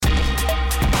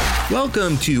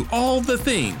Welcome to All the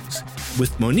Things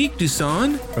with Monique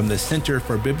Duson from the Center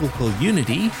for Biblical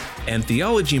Unity and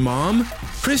Theology Mom,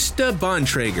 Krista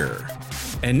Bontrager.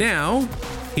 And now,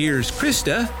 here's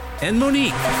Krista and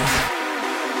Monique.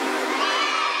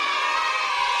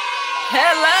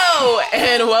 Hello,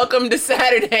 and welcome to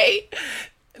Saturday.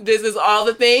 This is All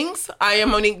the Things. I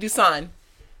am Monique Duson.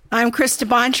 I'm Krista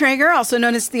Bontrager, also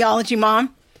known as Theology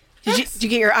Mom. Did you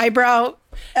get your eyebrow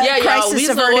y'all, we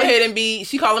averted? go ahead and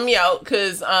she calling me out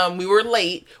because we were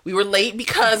late. We were late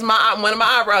because one of my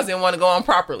eyebrows didn't want to go on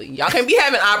properly. Y'all can't be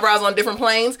having eyebrows on different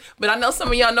planes, but I know some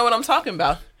of y'all know what I'm talking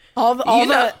about. All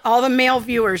the male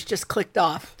viewers just clicked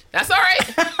off. That's all right.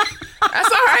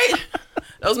 That's all right.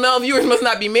 Those male viewers must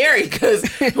not be married, because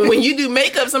when you do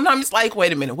makeup, sometimes it's like,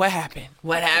 wait a minute, what happened?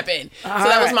 What happened?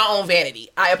 That was my own vanity.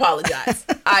 I apologize.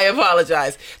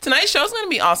 Tonight's show is going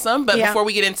to be awesome, but before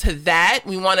we get into that,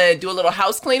 we want to do a little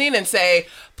house cleaning and say,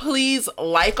 please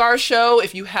like our show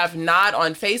if you have not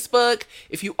on Facebook.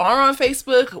 If you are on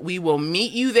Facebook, we will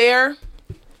meet you there.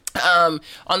 On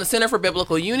the Center for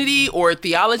Biblical Unity or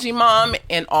Theology Mom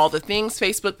and All the Things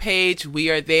Facebook page. We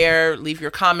are there. Leave your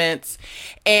comments.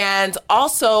 And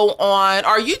also on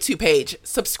our YouTube page.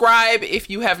 Subscribe if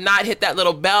you have not. Hit that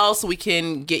little bell so we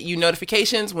can get you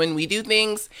notifications when we do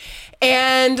things.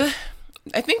 And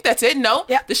I think that's it.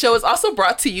 The show is also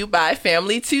brought to you by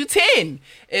Family 210.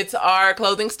 It's our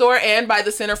clothing store, and by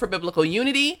the Center for Biblical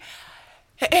Unity.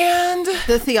 And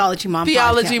the Theology Mom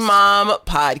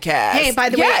podcast. Hey, by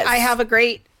the way, I have a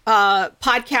great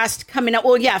podcast coming up.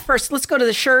 Well, first let's go to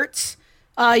the shirts.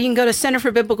 You can go to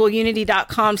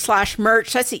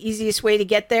centerforbiblicalunity.com/merch. That's the easiest way to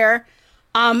get there.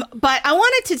 But I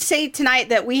wanted to say tonight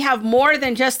that we have more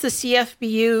than just the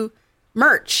CFBU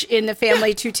merch in the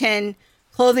Family 210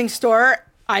 clothing store.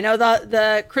 I know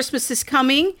the Christmas is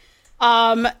coming.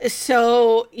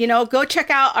 So, go check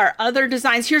out our other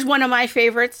designs. Here's one of my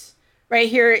favorites. Right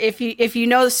here, if you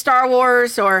know Star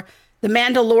Wars or The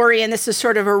Mandalorian, this is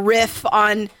sort of a riff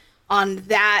on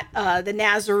that, the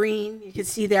Nazarene. You can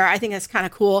see there. I think that's kind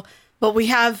of cool. But we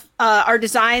have our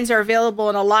designs are available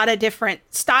in a lot of different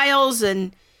styles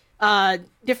and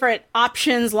different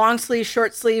options, long sleeves,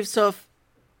 short sleeves. So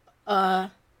I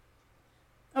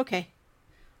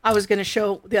was going to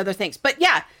show the other things. But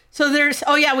so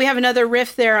we have another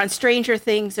riff there on Stranger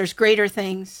Things. There's Greater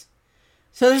Things.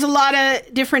 So there's a lot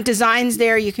of different designs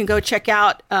there you can go check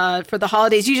out for the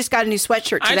holidays. You just got a new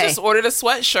sweatshirt today. I just ordered a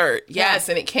sweatshirt. Yes,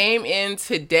 and it came in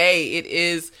today. It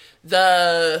is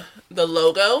the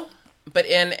logo, but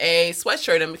in a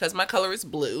sweatshirt. And because my color is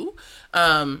blue,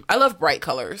 I love bright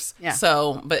colors. Yeah.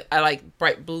 But I like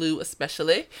bright blue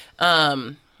especially.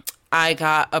 I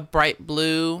got a bright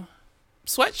blue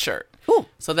sweatshirt. Ooh.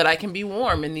 So that I can be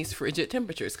warm in these frigid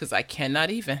temperatures, because I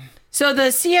cannot even. So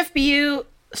the CFBU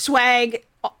swag,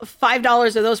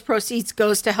 $5 of those proceeds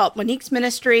goes to help Monique's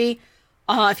ministry.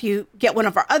 If you get one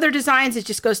of our other designs, it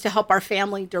just goes to help our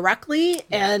family directly. Yes.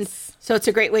 And so it's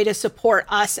a great way to support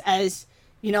us as,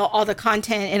 all the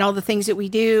content and all the things that we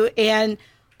do. And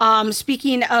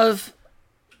speaking of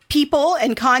people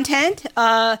and content,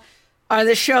 the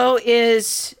show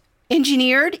is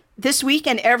engineered this week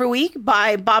and every week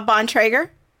by Bob Bontrager.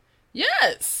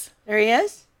 Yes. There he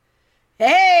is.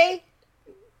 Hey.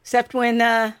 Except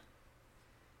when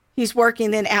he's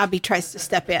working, then Abby tries to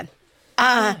step in.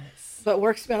 But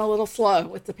work's been a little slow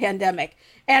with the pandemic.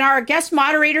 And our guest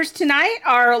moderators tonight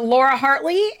are Laura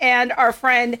Hartley and our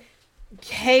friend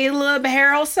Caleb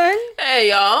Harrelson.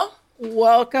 Hey, y'all.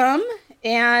 Welcome.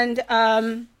 And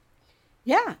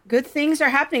good things are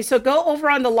happening. So go over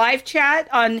on the live chat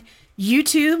on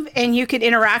YouTube and you can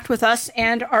interact with us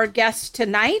and our guests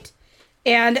tonight.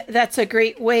 And that's a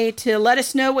great way to let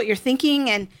us know what you're thinking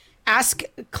and ask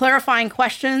clarifying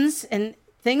questions and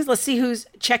things. Let's see who's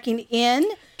checking in.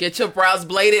 Get your brows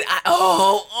bladed.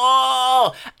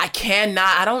 I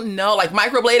cannot. I don't know. Like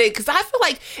microbladed, because I feel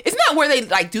like, isn't that where they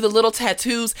like do the little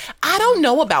tattoos? I don't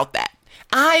know about that.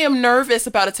 I am nervous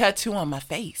about a tattoo on my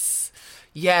face.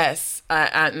 Yes.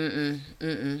 I'm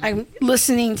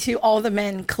listening to all the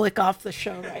men click off the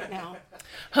show right now.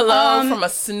 Hello from a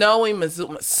snowy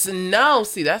Missoula. Snow.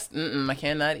 See, that's, I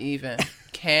cannot even.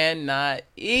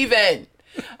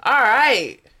 All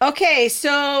right. Okay,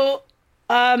 so,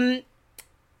 let's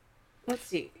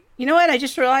see. You know what? I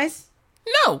just realized.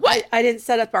 No, what? I didn't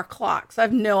set up our clocks. I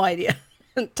have no idea.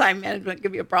 Time management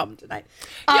could be a problem tonight.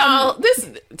 Y'all,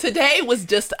 today was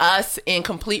just us in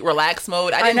complete relax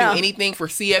mode. I didn't do anything for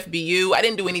CFBU. I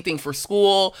didn't do anything for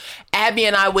school. Abby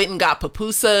and I went and got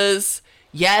pupusas.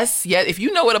 Yes. If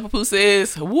you know what a pupusa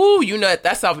is, woo, you know that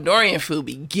Salvadorian food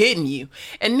be getting you.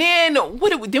 And then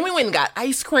then we went and got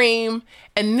ice cream,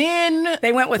 and then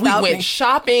They went without we went me.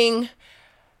 shopping.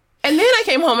 And then I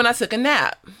came home and I took a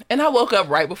nap. And I woke up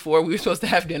right before we were supposed to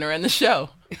have dinner and the show.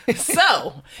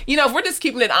 So, if we're just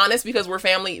keeping it honest because we're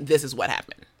family, this is what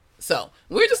happened. So,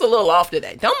 we're just a little off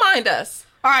today. Don't mind us.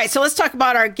 All right, so let's talk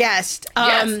about our guest.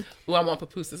 Yes. Ooh, I want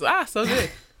pupusas. So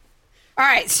good. All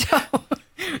right, so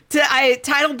I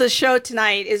titled the show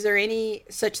tonight, Is There Any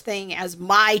Such Thing as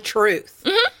My Truth?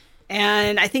 Mm-hmm.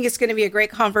 And I think it's going to be a great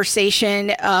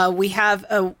conversation. We have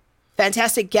a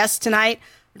fantastic guest tonight,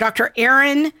 Dr.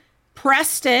 Aaron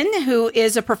Preston, who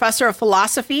is a professor of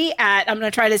philosophy at, I'm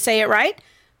going to try to say it right,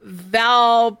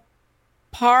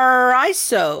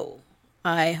 Valparaiso.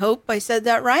 I hope I said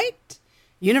that right.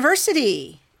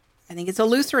 University. I think it's a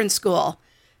Lutheran school.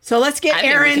 So let's get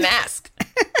Aaron. We can ask.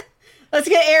 Let's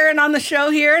get Aaron on the show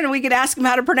here, and we can ask him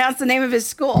how to pronounce the name of his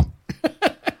school.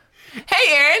 Hey,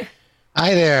 Aaron.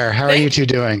 Hi there. How are you two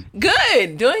doing?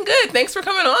 Good. Doing good. Thanks for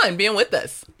coming on, being with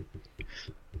us.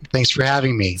 Thanks for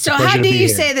having me. It's So a pleasure how to do be you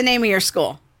here. say the name of your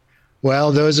school?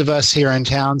 Well, those of us here in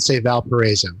town say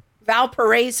Valparaiso.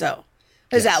 Valparaiso.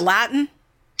 Is Yes. that Latin?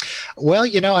 Well,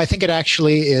 I think it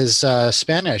actually is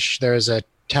Spanish. There's a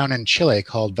town in Chile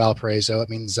called Valparaiso. It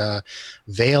means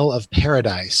Vale of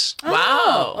Paradise.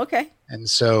 Wow. Oh, okay. And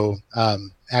so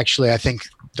actually, I think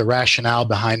the rationale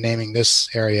behind naming this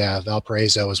area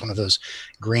Valparaiso was one of those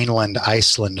Greenland,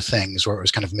 Iceland things where it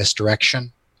was kind of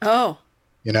misdirection. Oh,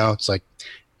 It's like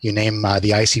you name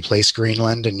the icy place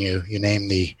Greenland and you name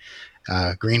the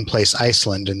green place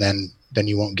Iceland, and then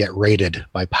you won't get raided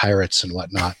by pirates and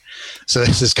whatnot. So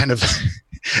this is kind of,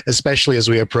 especially as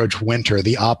we approach winter,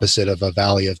 the opposite of a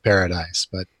valley of paradise.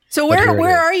 so But here it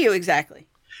where is. are you exactly?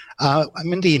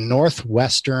 I'm in the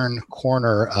northwestern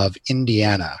corner of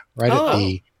Indiana, right Oh, at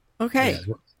the. Okay.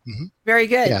 Yeah, Very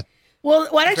good. Yeah. Well,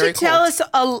 why don't Very you tell cool.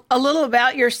 us a little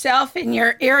about yourself and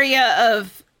your area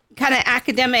of kind of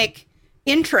academic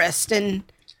interest and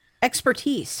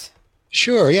expertise?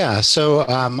 Sure, yeah. So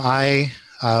I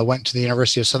went to the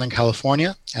University of Southern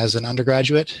California as an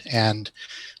undergraduate and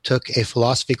took a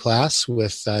philosophy class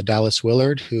with Dallas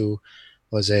Willard, who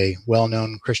was a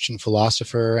well-known Christian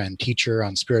philosopher and teacher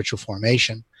on spiritual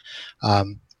formation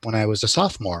when I was a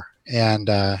sophomore. And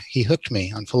he hooked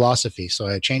me on philosophy. So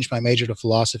I changed my major to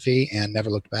philosophy and never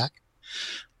looked back.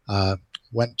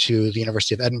 Went to the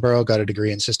University of Edinburgh, got a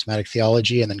degree in systematic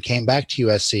theology, and then came back to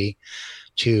USC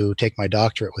to take my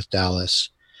doctorate with Dallas.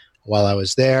 While I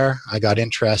was there, I got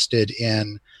interested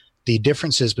in the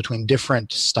differences between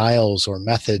different styles or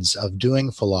methods of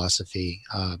doing philosophy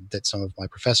that some of my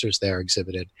professors there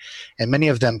exhibited. And many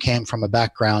of them came from a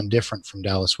background different from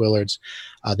Dallas Willard's.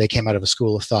 They came out of a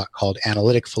school of thought called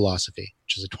analytic philosophy,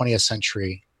 which is a 20th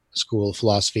century school of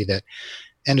philosophy that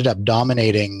ended up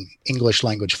dominating English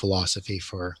language philosophy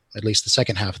for at least the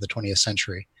second half of the 20th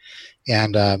century.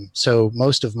 And so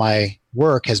most of my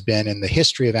work has been in the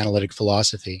history of analytic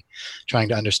philosophy, trying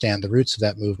to understand the roots of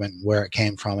that movement, where it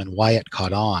came from, and why it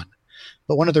caught on.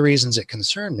 But one of the reasons it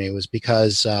concerned me was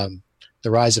because the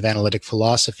rise of analytic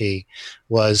philosophy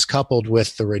was coupled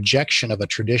with the rejection of a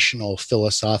traditional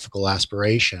philosophical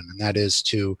aspiration, and that is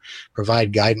to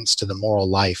provide guidance to the moral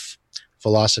life.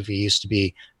 Philosophy used to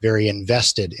be very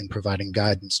invested in providing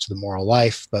guidance to the moral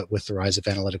life, but with the rise of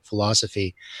analytic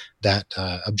philosophy, that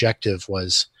objective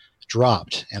was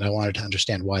dropped, and I wanted to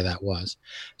understand why that was.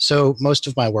 So most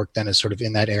of my work then is sort of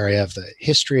in that area of the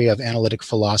history of analytic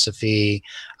philosophy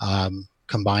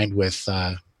combined with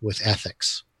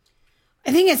ethics.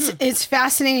 I think it's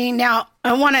fascinating. Now,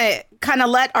 I want to kind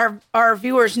of let our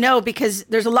viewers know, because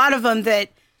there's a lot of them that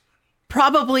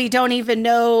probably don't even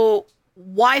know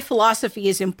why philosophy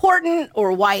is important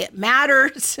or why it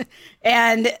matters.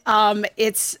 And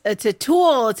it's a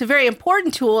tool. It's a very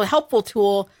important tool, a helpful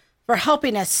tool for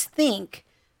helping us think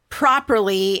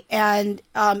properly. And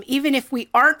even if we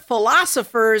aren't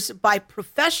philosophers by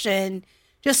profession,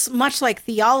 just much like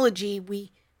theology,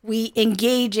 we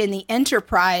engage in the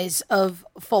enterprise of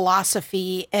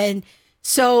philosophy. And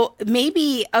so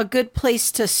maybe a good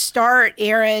place to start,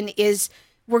 Aaron, is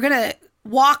we're going to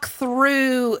walk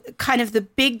through kind of the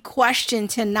big question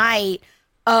tonight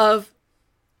of,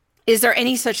 is there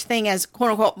any such thing as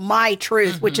quote unquote my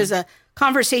truth, which is a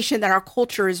conversation that our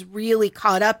culture is really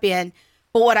caught up in.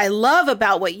 But what I love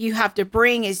about what you have to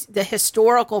bring is the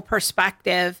historical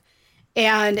perspective.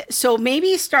 And so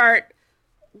maybe start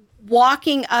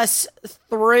walking us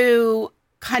through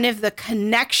kind of the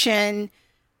connection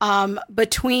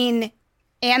between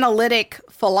analytic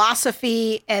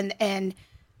philosophy and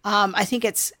I think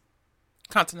it's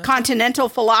continental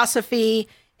philosophy,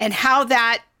 and how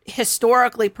that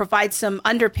historically provides some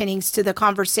underpinnings to the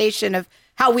conversation of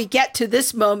how we get to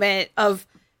this moment of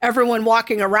everyone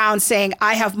walking around saying,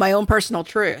 I have my own personal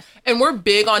truth. And we're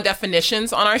big on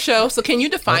definitions on our show. So can you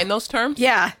define those terms?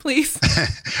 Yeah. Please.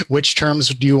 Which terms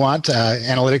do you want?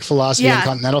 Analytic philosophy and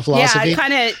continental philosophy? Yeah,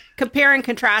 kind of compare and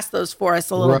contrast those for us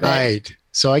a little bit. Right.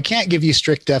 So I can't give you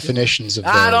strict definitions of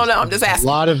those. I don't know. I'm just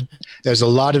asking. There's a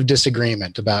lot of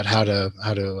disagreement about how to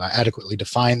adequately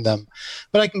define them,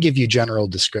 but I can give you general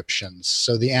descriptions.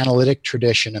 So the analytic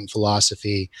tradition in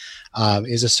philosophy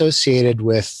is associated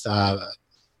with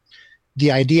the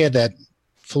idea that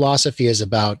philosophy is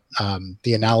about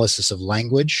the analysis of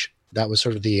language. That was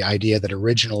sort of the idea that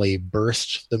originally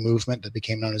birthed the movement that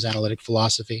became known as analytic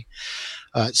philosophy.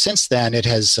 Since then, it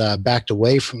has backed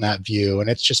away from that view, and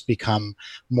it's just become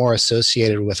more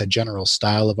associated with a general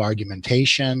style of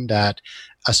argumentation that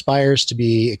aspires to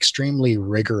be extremely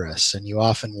rigorous. And you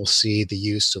often will see the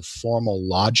use of formal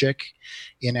logic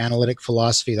in analytic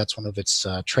philosophy. That's one of its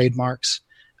trademarks.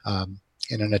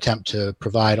 In an attempt to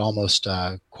provide almost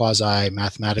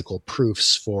quasi-mathematical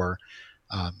proofs for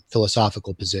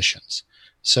philosophical positions.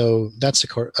 So that's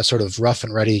a sort of rough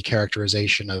and ready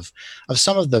characterization of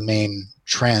some of the main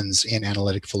trends in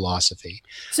analytic philosophy.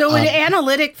 So would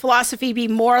analytic philosophy be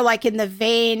more like in the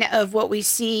vein of what we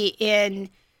see in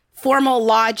formal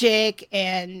logic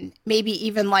and maybe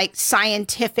even like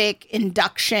scientific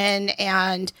induction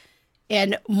and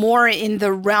more in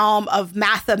the realm of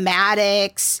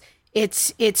mathematics?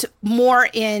 It's more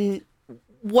in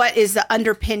what is the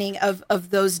underpinning of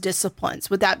those disciplines.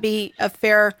 Would that be a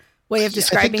fair way of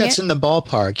describing it? I think that's in the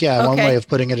ballpark. Yeah, okay. One way of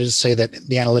putting it is to say that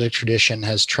the analytic tradition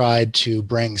has tried to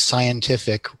bring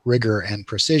scientific rigor and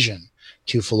precision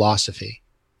to philosophy.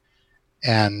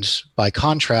 And by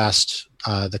contrast,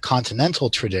 the continental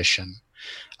tradition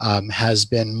has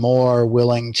been more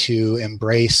willing to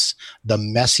embrace the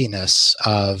messiness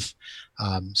of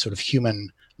sort of human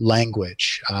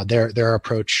language. Their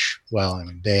approach, well, I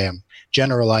mean, they am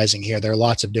generalizing here. There are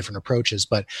lots of different approaches,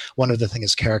 but one of the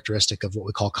things characteristic of what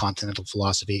we call continental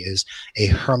philosophy is a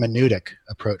hermeneutic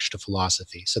approach to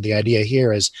philosophy. So the idea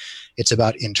here is it's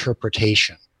about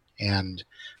interpretation, and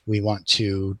we want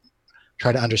to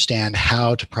try to understand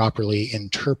how to properly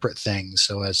interpret things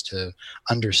so as to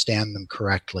understand them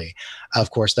correctly. Of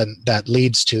course, then that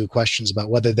leads to questions about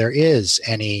whether there is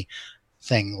any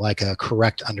thing like a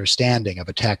correct understanding of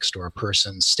a text or a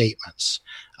person's statements.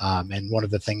 And one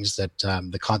of the things that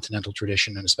the continental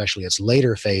tradition, and especially its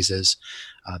later phases,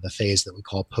 the phase that we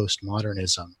call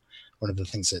postmodernism, one of the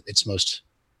things that it's most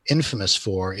infamous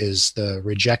for is the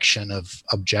rejection of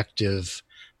objective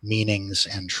meanings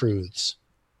and truths.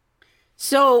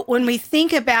 So when we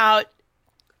think about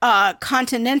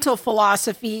continental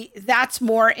philosophy, that's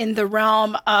more in the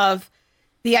realm of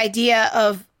the idea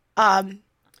of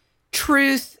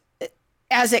truth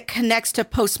as it connects to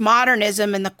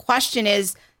postmodernism. And the question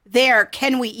is there,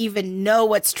 can we even know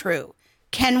what's true?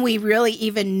 Can we really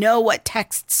even know what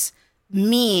texts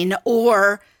mean?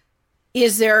 Or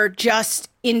is there just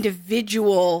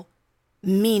individual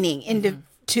meaning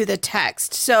to the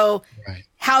text? So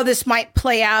how this might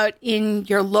play out in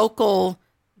your local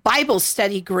Bible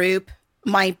study group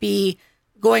might be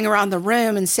going around the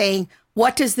room and saying,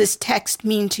 what does this text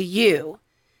mean to you?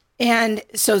 And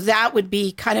so that would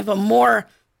be kind of a more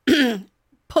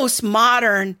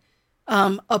postmodern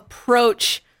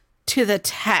approach to the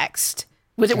text.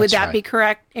 Would that be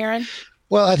correct, Aaron?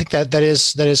 Well, I think that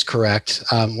is correct.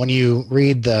 When you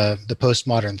read the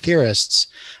postmodern theorists,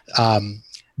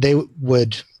 they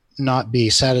would not be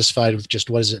satisfied with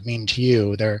just what does it mean to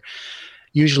you. They're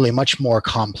usually much more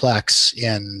complex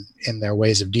in their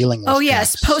ways of dealing with Oh,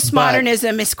 yes. texts.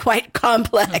 Postmodernism is quite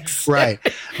complex. Right.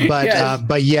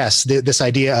 But yes, this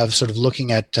idea of sort of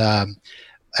looking at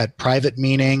private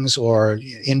meanings or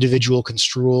individual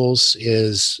construals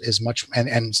is much,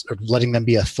 and sort of letting them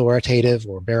be authoritative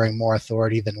or bearing more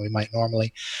authority than we might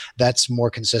normally, that's more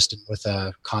consistent with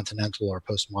a continental or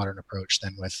postmodern approach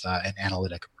than with an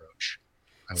analytic approach.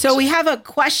 So we have a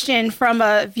question from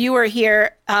a viewer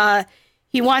here.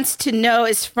 He wants to know,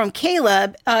 is from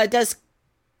Caleb, does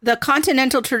the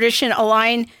continental tradition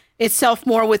align itself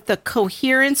more with the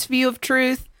coherence view of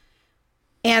truth,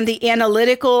 and the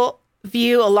analytical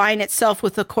view align itself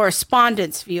with the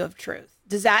correspondence view of truth?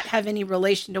 Does that have any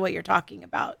relation to what you're talking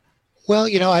about? Well,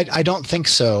 I don't think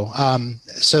so.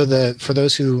 For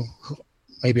those who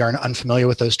maybe are unfamiliar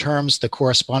with those terms, the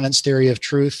correspondence theory of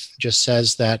truth just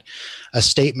says that a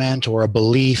statement or a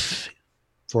belief,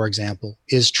 for example,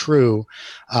 is true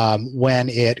when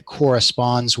it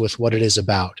corresponds with what it is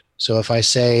about. So if I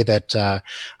say that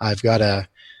I've got a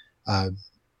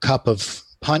cup of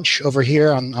punch over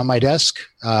here on my desk,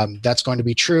 that's going to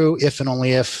be true if and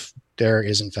only if there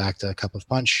is in fact a cup of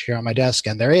punch here on my desk,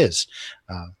 and there is.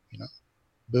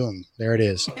 Boom, there it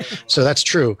is. So that's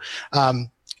true.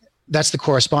 That's the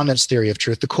correspondence theory of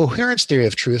truth. The coherence theory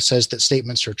of truth says that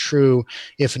statements are true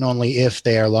if and only if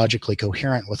they are logically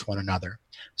coherent with one another.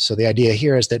 So the idea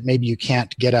here is that maybe you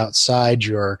can't get outside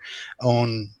your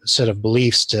own set of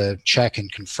beliefs to check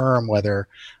and confirm whether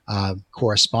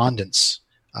correspondence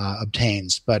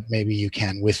obtains, but maybe you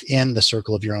can, within the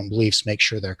circle of your own beliefs, make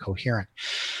sure they're coherent.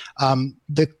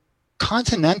 The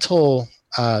continental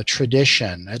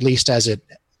tradition, at least as it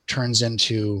turns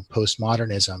into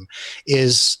postmodernism,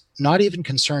 is not even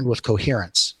concerned with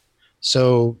coherence.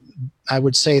 So I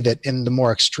would say that in the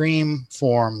more extreme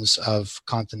forms of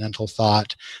continental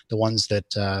thought, the ones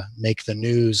that make the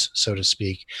news, so to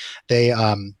speak, they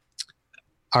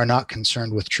are not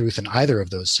concerned with truth in either of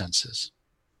those senses.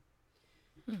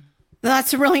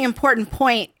 That's a really important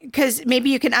point, because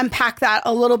maybe you can unpack that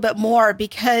a little bit more,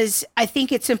 because I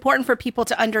think it's important for people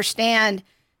to understand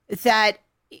that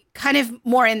kind of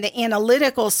more in the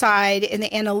analytical side, in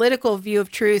the analytical view of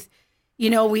truth,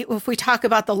 if we talk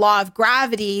about the law of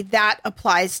gravity, that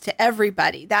applies to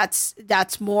everybody.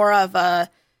 That's more of an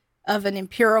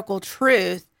empirical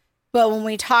truth. But when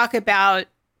we talk about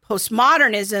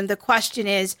postmodernism, the question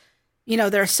is,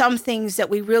 there are some things that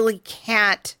we really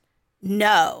can't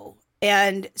know.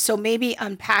 And so maybe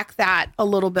unpack that a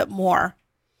little bit more.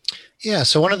 Yeah,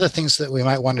 so one of the things that we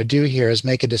might want to do here is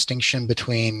make a distinction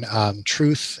between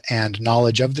truth and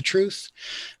knowledge of the truth,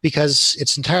 because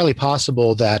it's entirely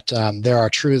possible that there are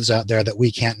truths out there that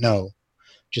we can't know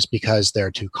just because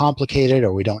they're too complicated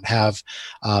or we don't have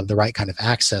the right kind of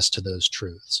access to those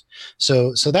truths.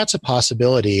 So that's a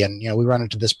possibility, and we run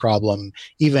into this problem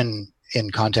even in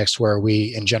contexts where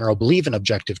we, in general, believe in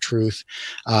objective truth.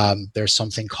 There's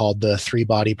something called the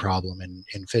three-body problem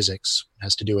in physics. It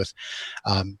has to do with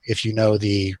if you know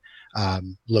the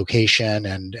location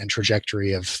and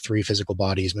trajectory of three physical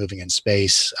bodies moving in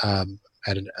space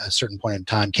at a certain point in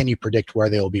time, can you predict where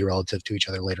they will be relative to each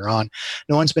other later on?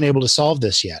 No one's been able to solve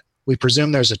this yet. We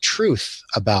presume there's a truth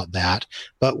about that,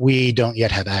 but we don't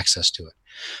yet have access to it.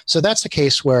 So that's the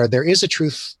case where there is a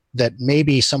truth that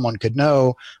maybe someone could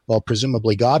know. Well,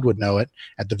 presumably God would know it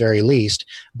at the very least,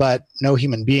 but no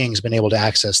human being's been able to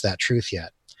access that truth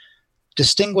yet.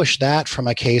 Distinguish that from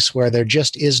a case where there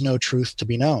just is no truth to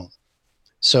be known.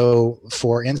 So,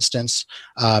 for instance,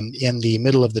 in the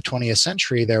middle of the 20th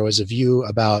century, there was a view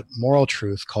about moral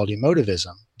truth called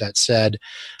emotivism that said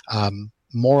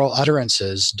moral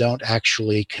utterances don't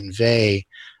actually convey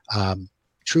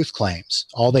truth claims.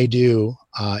 All they do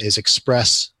is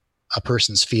express a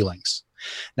person's feelings.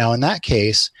 Now, in that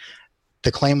case,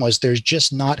 the claim was there's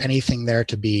just not anything there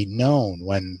to be known.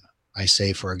 When I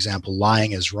say, for example,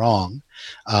 lying is wrong,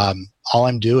 all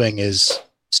I'm doing is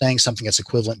saying something that's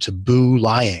equivalent to boo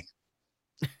lying.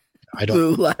 I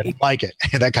don't like it,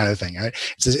 that kind of thing. Right?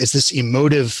 It's this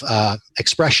emotive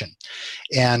expression.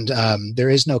 And there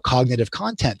is no cognitive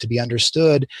content to be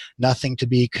understood, nothing to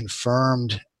be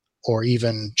confirmed or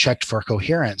even checked for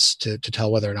coherence to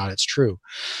tell whether or not it's true.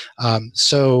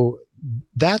 So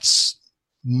that's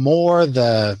more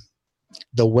the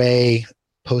way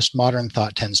postmodern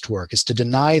thought tends to work, is to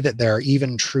deny that there are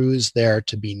even truths there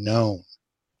to be known.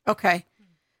 Okay.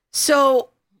 So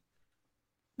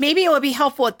maybe it would be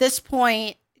helpful at this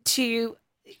point to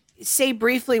say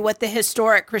briefly what the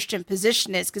historic Christian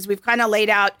position is, because we've kind of laid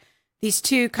out these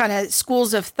two kind of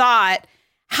schools of thought.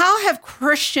 How have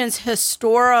Christians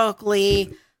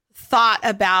historically thought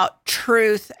about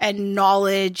truth and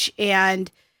knowledge and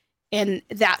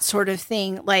that sort of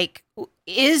thing? Like,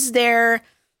 is there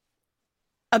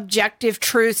objective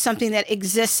truth, something that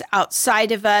exists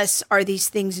outside of us? Are these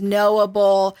things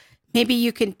knowable? Maybe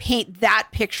you can paint that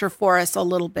picture for us a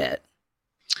little bit.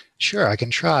 Sure, I can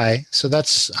try. So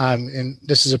that's, and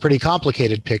this is a pretty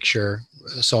complicated picture,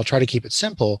 so I'll try to keep it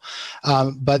simple.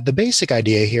 But the basic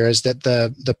idea here is that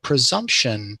the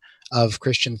presumption of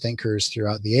Christian thinkers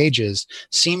throughout the ages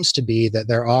seems to be that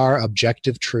there are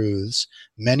objective truths,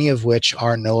 many of which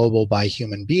are knowable by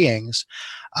human beings,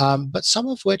 but some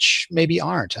of which maybe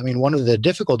aren't. I mean, one of the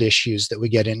difficult issues that we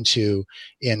get into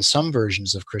in some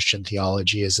versions of Christian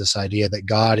theology is this idea that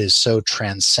God is so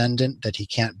transcendent that he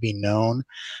can't be known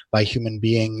by human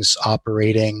beings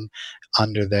operating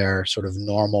under their sort of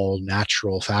normal,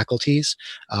 natural faculties,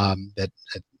 that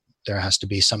there has to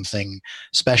be something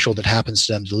special that happens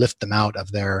to them to lift them out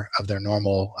of their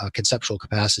normal conceptual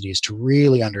capacities to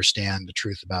really understand the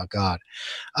truth about God.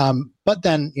 But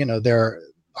then,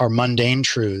 are mundane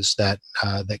truths that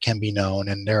can be known,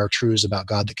 and there are truths about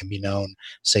God that can be known,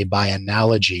 say by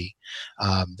analogy,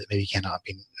 that maybe cannot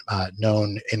be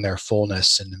known in their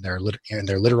fullness and in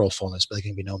their literal fullness, but they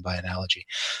can be known by analogy.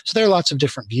 So there are lots of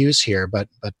different views here, but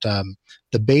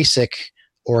the basic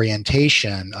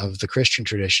orientation of the Christian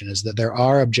tradition is that there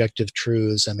are objective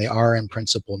truths, and they are in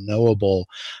principle knowable,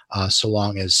 so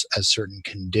long as certain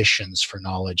conditions for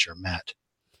knowledge are met.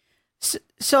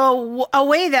 So a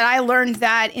way that I learned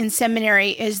that in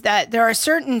seminary is that there are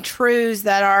certain truths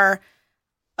that are,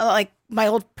 like my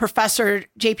old professor,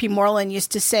 J.P. Moreland,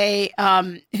 used to say,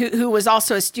 who was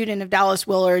also a student of Dallas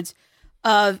Willard's.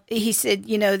 He said,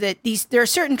 that there are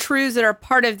certain truths that are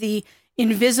part of the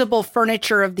invisible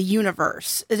furniture of the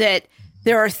universe, that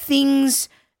there are things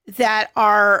that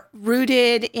are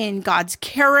rooted in God's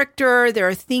character. There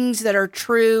are things that are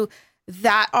true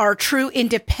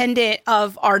independent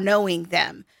of our knowing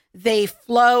them. They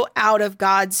flow out of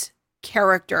God's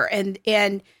character.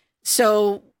 And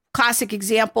so classic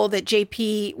example that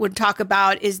JP would talk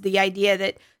about is the idea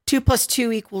that 2 +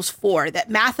 2 = 4, that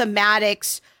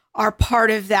mathematics are part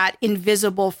of that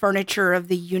invisible furniture of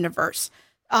the universe.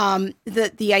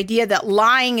 The idea that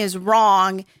lying is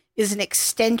wrong is an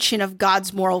extension of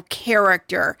God's moral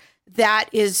character. That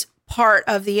is part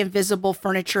of the invisible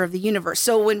furniture of the universe.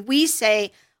 So when we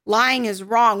say lying is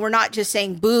wrong, we're not just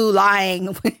saying boo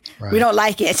lying. Right. We don't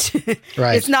like it.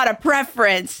 Right. It's not a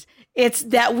preference. It's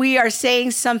that we are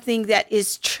saying something that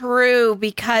is true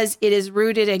because it is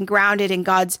rooted and grounded in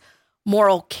God's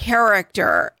moral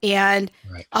character. And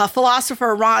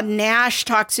philosopher Ron Nash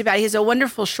talks about, he has a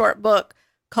wonderful short book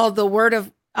called The Word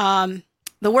of God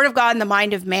and the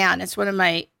Mind of Man.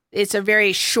 It's a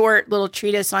very short little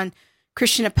treatise on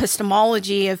Christian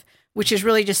epistemology, which is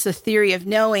really just the theory of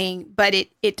knowing, but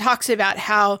it talks about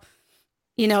how,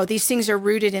 these things are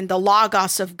rooted in the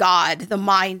logos of God, the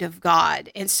mind of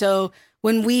God. And so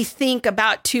when we think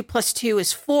about 2 + 2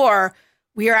 = 4,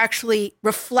 we are actually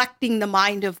reflecting the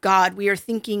mind of God. We are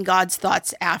thinking God's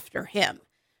thoughts after him.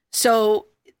 So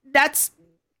that's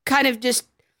kind of just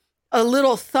a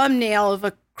little thumbnail of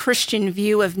a Christian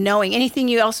view of knowing. Anything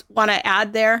you else want to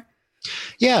add there?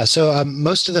 Yeah, so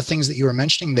most of the things that you were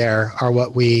mentioning there are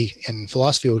what we in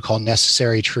philosophy would call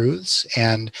necessary truths.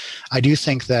 And I do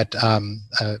think that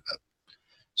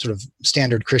sort of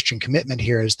standard Christian commitment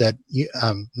here is that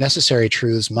necessary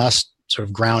truths must sort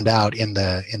of ground out in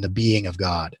the being of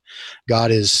God. God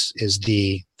is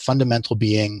the fundamental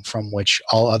being from which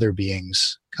all other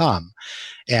beings come.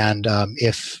 And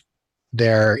if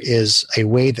there is a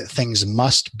way that things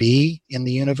must be in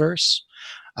the universe,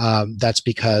 that's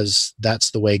because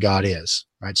that's the way God is,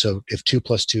 right? So if 2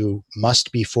 + 2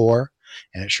 must be 4,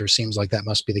 and it sure seems like that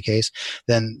must be the case,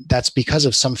 then that's because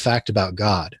of some fact about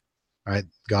God, right?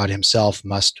 God himself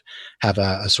must have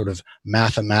a sort of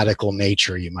mathematical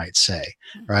nature, you might say,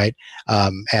 right?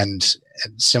 And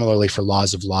similarly for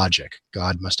laws of logic,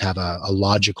 God must have a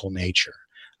logical nature,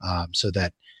 so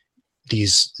that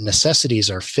these necessities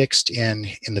are fixed in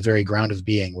the very ground of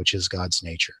being, which is God's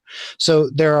nature. So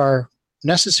there are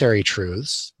necessary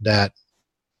truths that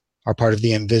are part of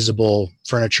the invisible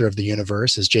furniture of the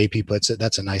universe, as JP puts it.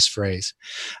 That's a nice phrase.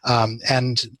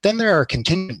 And then there are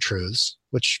contingent truths,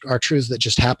 which are truths that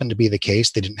just happen to be the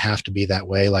case. They didn't have to be that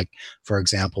way. Like, for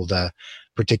example, the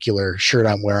particular shirt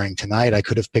I'm wearing tonight, I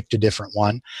could have picked a different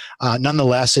one.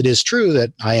 Nonetheless, it is true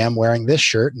that I am wearing this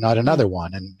shirt, not another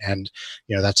one. And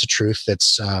that's a truth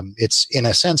that's, it's in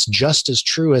a sense just as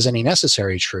true as any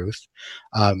necessary truth.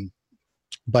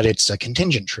 But it's a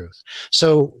contingent truth.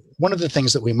 So one of the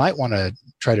things that we might want to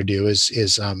try to do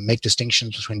is make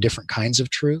distinctions between different kinds of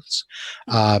truths.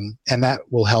 And that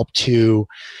will help to,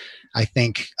 I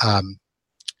think,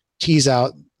 tease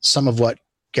out some of what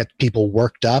gets people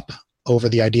worked up over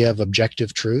the idea of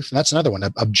objective truth. And that's another one.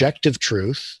 Objective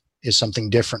truth is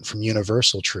something different from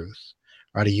universal truth.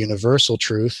 Right? A universal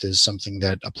truth is something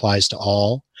that applies to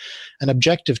all. An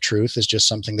objective truth is just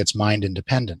something that's mind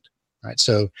independent. Right.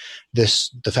 So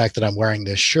the fact that I'm wearing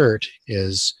this shirt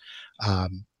is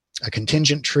a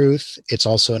contingent truth. It's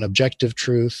also an objective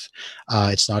truth.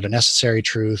 It's not a necessary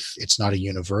truth. It's not a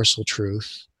universal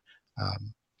truth.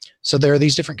 So there are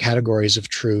these different categories of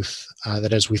truth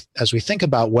that as we think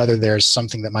about whether there's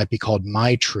something that might be called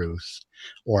my truth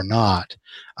or not,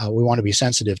 we want to be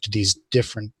sensitive to these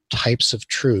different types of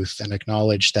truth and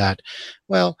acknowledge that,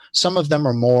 well, some of them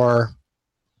are more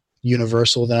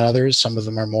universal than others. Some of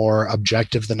them are more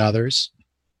objective than others.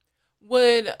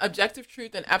 Would objective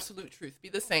truth and absolute truth be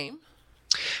the same?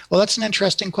 Well, that's an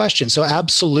interesting question. So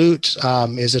absolute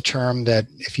is a term that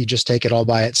if you just take it all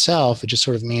by itself, it just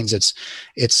sort of means it's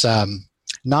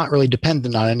not really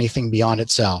dependent on anything beyond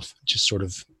itself, just sort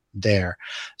of there.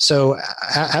 So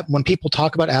when people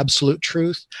talk about absolute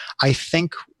truth, I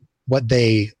think what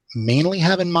they mainly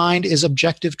have in mind is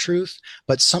objective truth,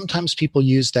 but sometimes people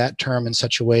use that term in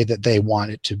such a way that they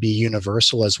want it to be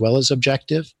universal as well as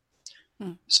objective.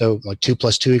 So like 2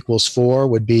 + 2 = 4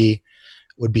 would be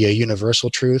a universal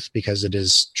truth because it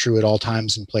is true at all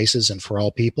times and places and for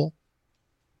all people.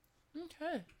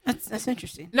 Okay. That's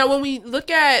interesting. Now, when we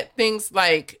look at things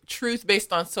like truth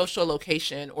based on social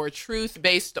location or truth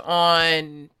based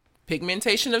on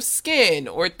pigmentation of skin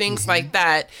or things like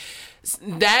that,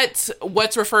 that's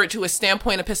what's referred to as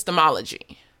standpoint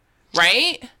epistemology,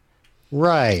 right?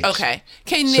 Right. Okay.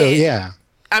 Yeah.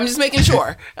 I'm just making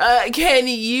sure. Can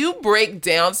you break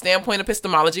down standpoint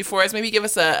epistemology for us? Maybe give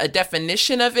us a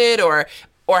definition of it or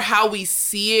how we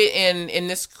see it in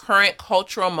this current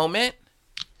cultural moment?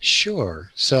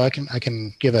 Sure. So I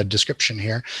can give a description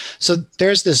here. So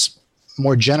there's this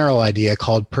more general idea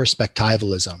called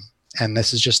perspectivalism. And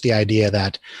this is just the idea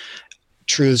that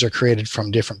truths are created from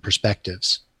different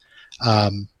perspectives,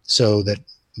 so that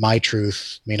my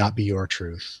truth may not be your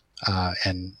truth,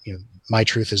 and my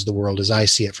truth is the world as I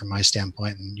see it from my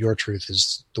standpoint, and your truth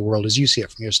is the world as you see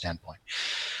it from your standpoint.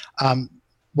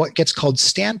 What gets called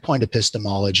standpoint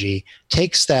epistemology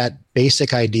takes that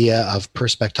basic idea of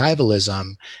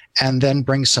perspectivalism and then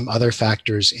brings some other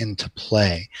factors into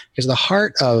play. Because the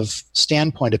heart of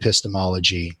standpoint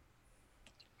epistemology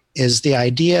is the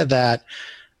idea that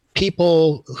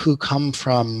people who come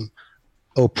from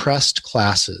oppressed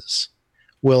classes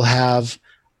will have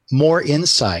more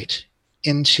insight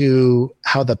into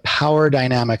how the power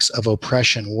dynamics of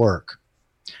oppression work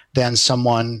than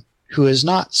someone who is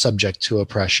not subject to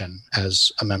oppression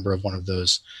as a member of one of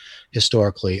those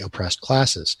historically oppressed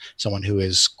classes, someone who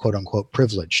is quote unquote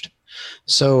privileged.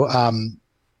 So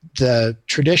the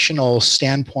traditional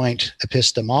standpoint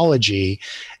epistemology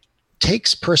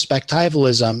takes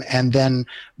perspectivalism and then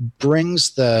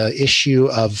brings the issue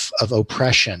of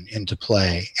oppression into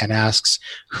play and asks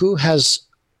who has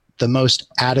the most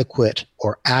adequate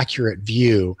or accurate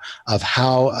view of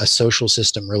how a social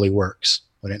system really works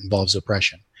when it involves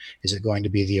oppression. Is it going to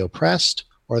be the oppressed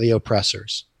or the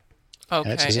oppressors? Okay.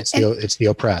 And it says it's the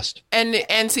oppressed.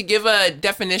 And to give a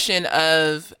definition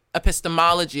of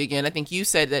epistemology again, I think you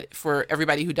said that for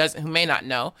everybody who may not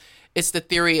know, it's the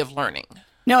theory of learning.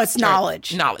 No, it's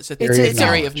knowledge. Knowledge. The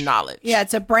theory of knowledge. Yeah,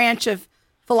 it's a branch of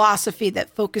philosophy that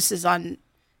focuses on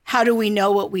how do we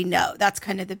know what we know. That's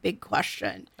kind of the big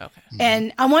question. Okay.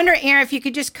 And I wonder, Aaron, if you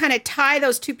could just kind of tie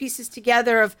those two pieces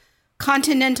together of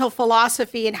continental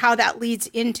philosophy and how that leads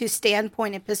into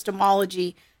standpoint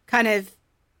epistemology, kind of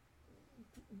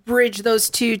bridge those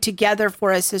two together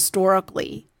for us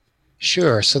historically.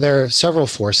 Sure. So there are several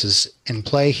forces in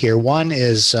play here. One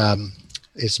is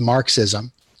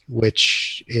Marxism,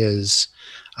 which is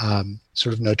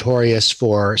sort of notorious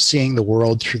for seeing the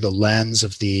world through the lens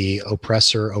of the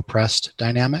oppressor-oppressed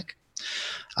dynamic.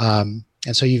 And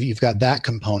so you've got that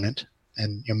component,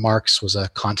 and Marx was a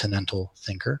continental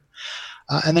thinker.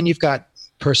 And then you've got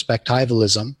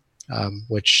perspectivalism,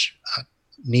 which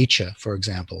Nietzsche, for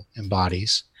example,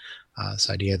 embodies. This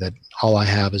idea that all I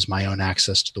have is my own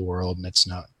access to the world, and it's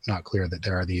not clear that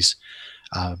there are these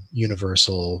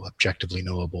universal, objectively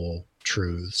knowable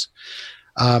truths.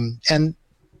 And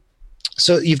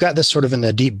so you've got this sort of in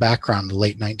the deep background, the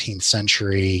late 19th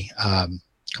century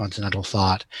continental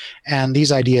thought. And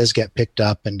these ideas get picked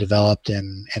up and developed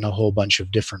in a whole bunch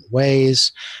of different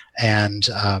ways. And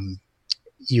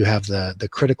you have the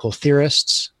critical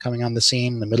theorists coming on the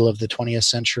scene in the middle of the 20th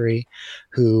century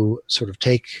who sort of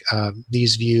take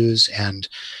these views and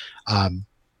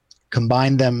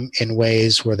combine them in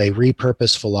ways where they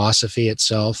repurpose philosophy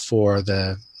itself for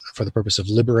the purpose of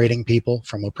liberating people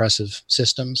from oppressive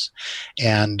systems.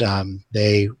 And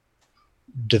they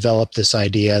develop this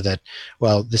idea that,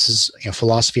 well, this is,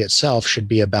 philosophy itself should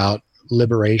be about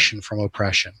liberation from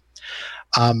oppression.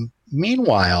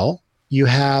 Meanwhile, you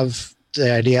have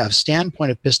the idea of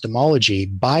standpoint epistemology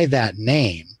by that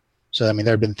name. So, there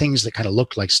have been things that kind of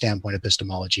looked like standpoint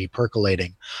epistemology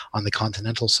percolating on the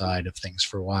continental side of things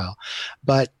for a while.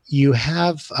 But you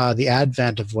have the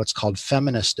advent of what's called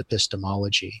feminist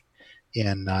epistemology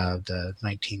in the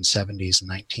 1970s and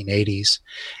 1980s.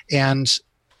 And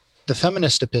the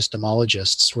feminist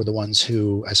epistemologists were the ones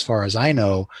who, as far as I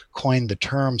know, coined the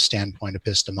term standpoint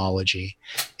epistemology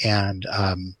and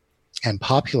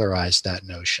popularized that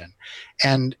notion.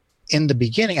 And in the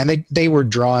beginning, and they were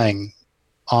drawing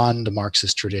on the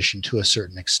Marxist tradition to a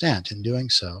certain extent in doing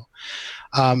so.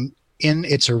 in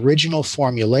its original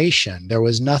formulation, there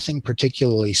was nothing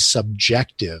particularly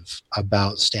subjective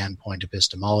about standpoint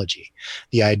epistemology.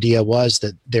 The idea was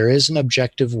that there is an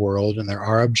objective world and there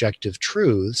are objective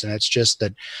truths, and it's just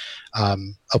that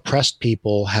oppressed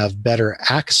people have better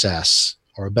access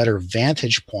or a better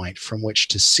vantage point from which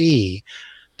to see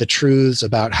the truths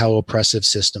about how oppressive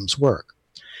systems work.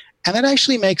 And that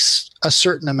actually makes a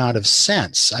certain amount of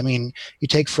sense. I mean, you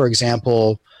take, for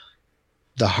example,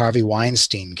 the Harvey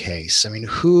Weinstein case. I mean,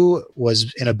 who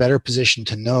was in a better position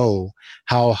to know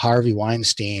how Harvey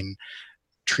Weinstein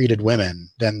treated women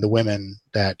than the women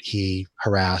that he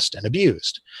harassed and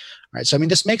abused? Right? So, I mean,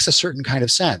 this makes a certain kind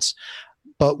of sense.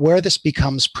 But where this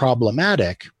becomes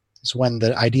problematic is when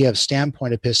the idea of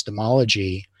standpoint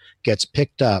epistemology gets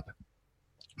picked up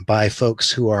by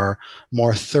folks who are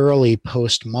more thoroughly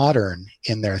postmodern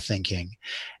in their thinking,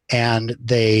 and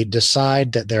they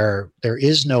decide that there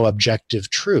is no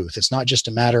objective truth. It's not just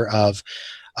a matter of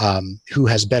who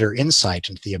has better insight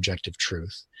into the objective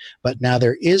truth, but now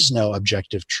there is no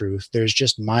objective truth. There's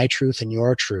just my truth and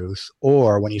your truth,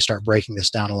 or when you start breaking this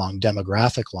down along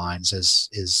demographic lines, as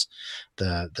is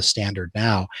the standard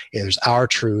now, there's our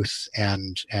truth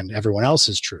and everyone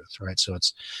else's truth, right? So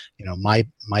it's, my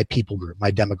people group,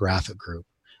 my demographic group,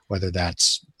 whether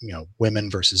that's, women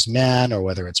versus men, or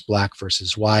whether it's black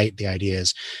versus white. The idea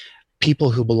is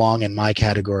people who belong in my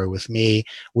category with me,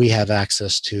 we have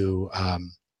access to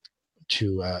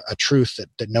a truth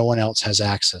that no one else has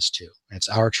access to. It's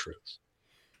our truth.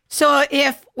 So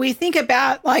if we think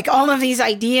about like all of these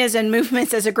ideas and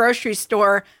movements as a grocery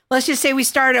store, let's just say we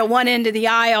started at one end of the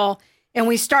aisle and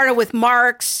we started with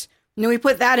Marx, and then we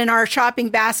put that in our shopping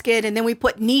basket, and then we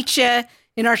put Nietzsche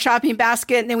in our shopping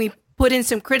basket, and then we put in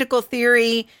some critical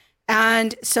theory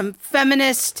and some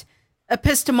feminist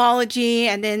epistemology,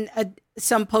 and then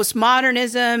some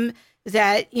postmodernism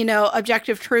that,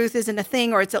 objective truth isn't a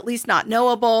thing, or it's at least not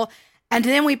knowable. And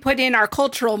then we put in our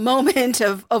cultural moment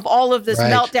of all of this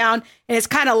meltdown, and it's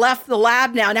kind of left the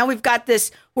lab now. Now we've got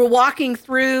this, we're walking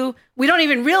through, we don't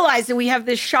even realize that we have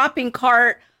this shopping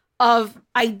cart of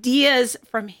ideas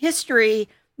from history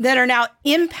that are now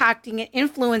impacting and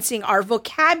influencing our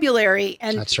vocabulary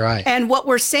and that's right. And what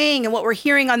we're saying and what we're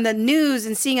hearing on the news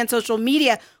and seeing on social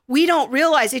media. We don't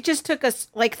realize it just took us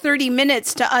like 30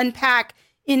 minutes to unpack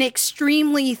in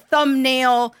extremely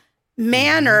thumbnail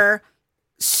manner,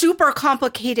 super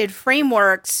complicated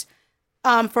frameworks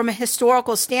from a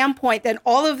historical standpoint. That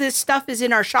all of this stuff is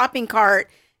in our shopping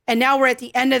cart, and now we're at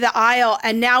the end of the aisle,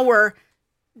 and now we're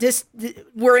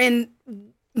in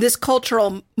this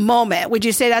cultural moment. Would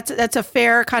you say that's a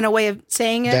fair kind of way of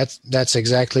saying it? That's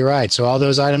exactly right. So all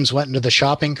those items went into the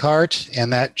shopping cart,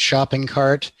 and that shopping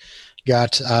cart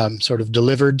got sort of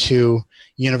delivered to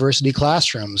university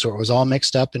classrooms, where it was all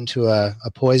mixed up into a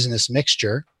poisonous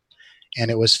mixture, and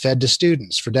it was fed to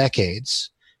students for decades.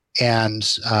 And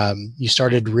you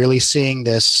started really seeing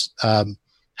this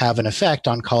have an effect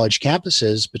on college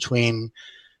campuses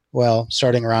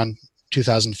starting around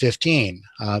 2015.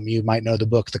 You might know the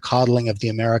book, The Coddling of the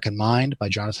American Mind by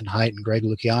Jonathan Haidt and Greg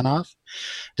Lukianoff.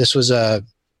 This was a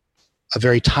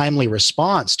very timely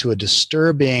response to a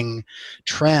disturbing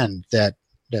trend that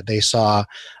they saw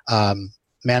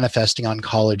manifesting on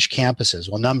college campuses,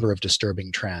 a number of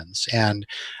disturbing trends. And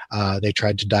they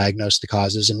tried to diagnose the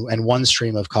causes. And one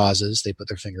stream of causes they put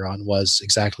their finger on was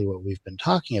exactly what we've been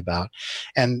talking about.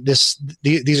 And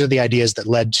these are the ideas that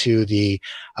led to the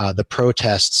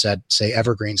protests at, say,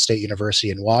 Evergreen State University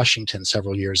in Washington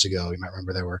several years ago. You might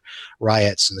remember there were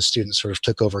riots, and the students sort of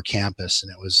took over campus,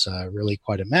 and it was really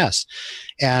quite a mess.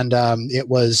 And it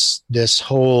was this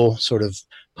whole sort of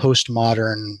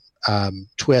postmodern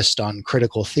twist on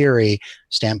critical theory.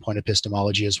 Standpoint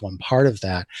epistemology is one part of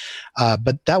that.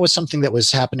 But that was something that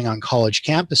was happening on college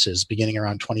campuses beginning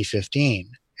around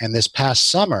 2015. And this past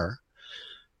summer,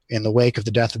 in the wake of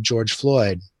the death of George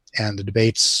Floyd and the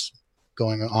debates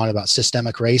going on about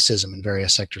systemic racism in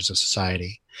various sectors of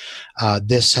society,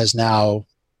 this has now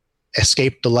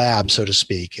escaped the lab, so to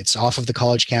speak. It's off of the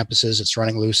college campuses. It's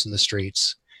running loose in the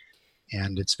streets.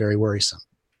 And it's very worrisome.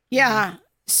 Yeah.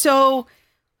 So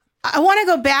I want to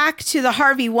go back to the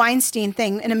Harvey Weinstein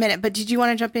thing in a minute, but did you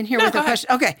want to jump in here with a question?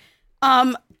 Okay.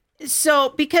 So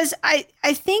because I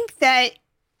think that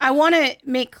I want to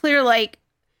make clear, like,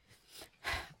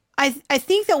 I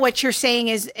think that what you're saying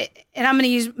is, and I'm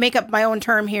going to make up my own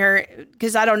term here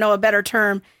because I don't know a better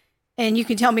term, and you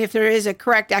can tell me if there is a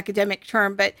correct academic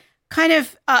term, but kind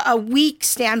of a weak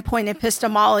standpoint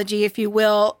epistemology, if you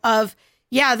will, of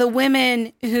the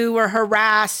women who were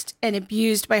harassed and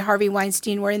abused by Harvey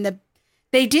Weinstein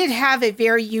they did have a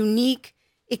very unique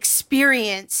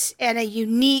experience and a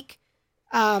unique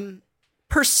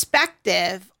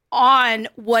perspective on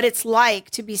what it's like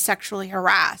to be sexually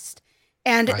harassed,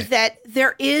 and that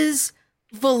there is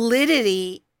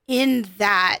validity in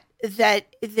that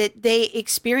they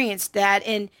experienced that,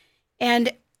 and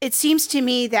it seems to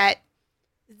me that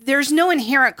there's no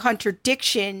inherent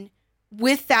contradiction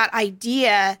with that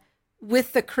idea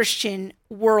with the Christian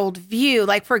worldview.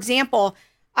 Like, for example,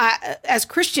 as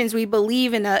Christians, we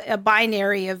believe in a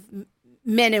binary of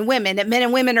men and women, that men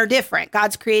and women are different.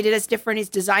 God's created us different. He's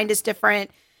designed us different.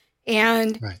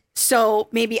 And so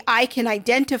maybe I can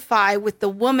identify with the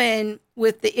woman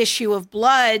with the issue of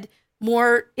blood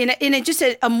more in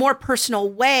a more personal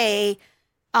way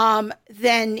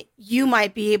than you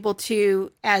might be able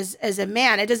to as a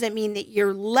man. It doesn't mean that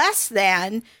you're less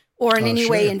than or in any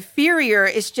way inferior.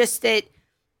 It's just that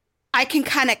I can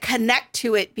kind of connect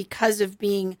to it because of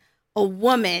being a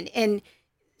woman. And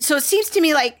so it seems to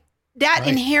me like that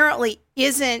inherently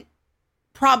isn't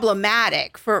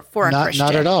problematic for a Christian.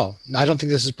 Not at all. I don't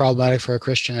think this is problematic for a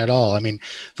Christian at all. I mean,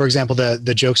 for example,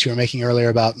 the jokes you were making earlier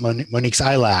about Monique's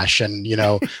eyelash and,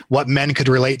 what men could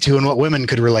relate to and what women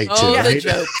could relate to. The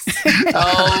jokes.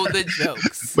 The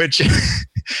jokes. Which,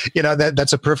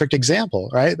 that's a perfect example,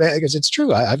 right? Because it's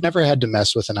true. I've never had to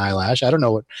mess with an eyelash. I don't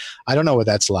know what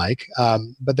that's like.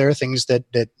 But there are things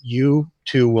that you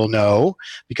too will know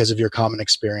because of your common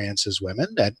experience as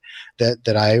women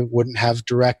that I wouldn't have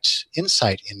direct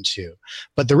insight into.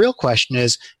 But the real question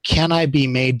is, can I be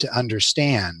made to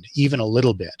understand even a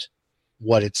little bit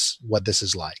what this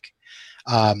is like?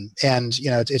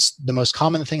 It's the most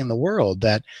common thing in the world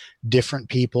that different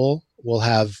people will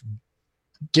have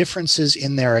differences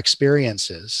in their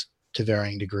experiences to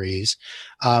varying degrees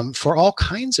for all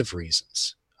kinds of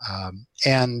reasons.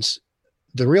 And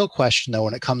the real question, though,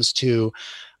 when it comes to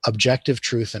objective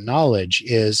truth and knowledge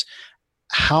is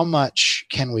how much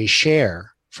can we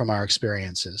share from our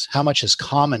experiences? How much is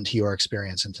common to your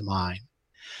experience and to mine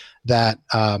that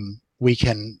we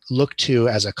can look to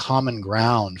as a common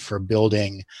ground for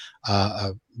building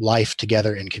a life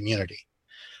together in community?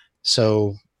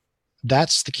 So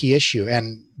that's the key issue.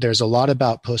 And there's a lot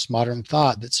about postmodern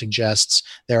thought that suggests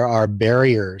there are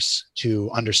barriers to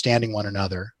understanding one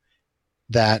another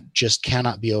that just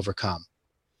cannot be overcome.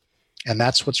 And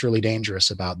that's what's really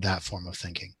dangerous about that form of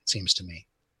thinking, it seems to me.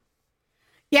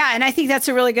 Yeah, and I think that's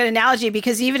a really good analogy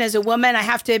because even as a woman, I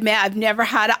have to admit, I've never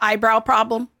had an eyebrow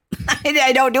problem.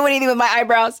 I don't do anything with my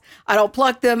eyebrows. I don't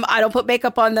pluck them. I don't put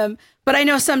makeup on them. But I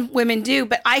know some women do,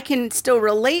 but I can still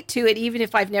relate to it even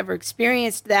if I've never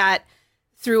experienced that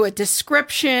through a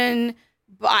description.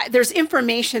 There's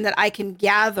information that I can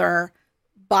gather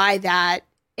by that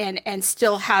and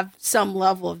still have some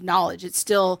level of knowledge. It's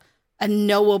still a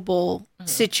knowable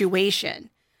situation.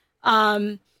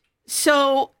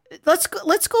 So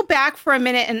let's go back for a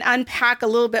minute and unpack a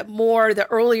little bit more the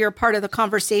earlier part of the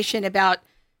conversation about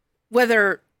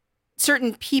whether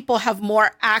certain people have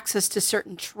more access to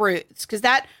certain truths, because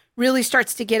that really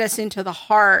starts to get us into the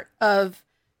heart of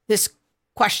this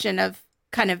question of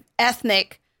kind of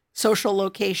ethnic social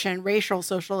location, racial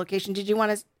social location. Did you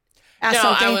want to ask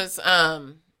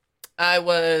something? I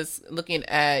was looking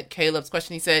at Caleb's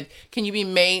question. He said, can you be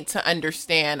made to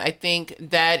understand? I think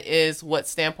that is what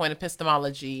standpoint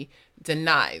epistemology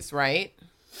denies, right?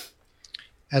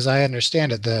 As I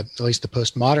understand it, at least the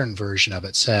postmodern version of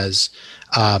it says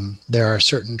there are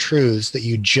certain truths that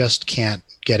you just can't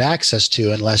get access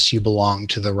to unless you belong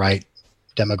to the right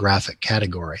demographic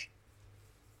category.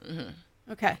 Mm-hmm.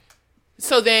 Okay.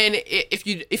 So then if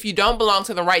you don't belong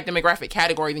to the right demographic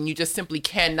category, then you just simply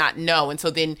cannot know. And so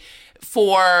then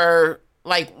for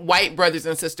like white brothers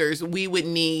and sisters, we would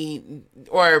need,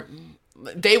 or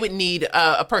they would need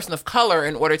a person of color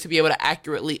in order to be able to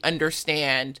accurately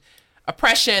understand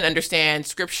oppression, understand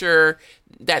scripture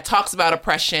that talks about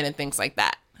oppression and things like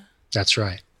that. That's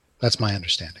right. That's my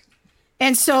understanding.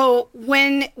 And so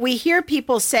when we hear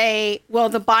people say, well,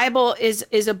 the Bible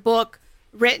is a book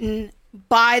written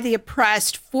by the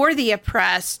oppressed for the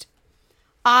oppressed,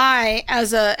 I,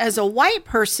 as a white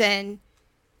person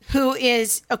who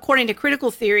is, according to critical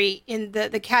theory, in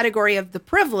the category of the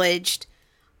privileged,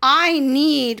 I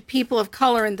need people of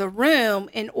color in the room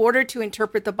in order to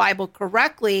interpret the Bible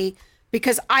correctly,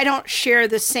 because I don't share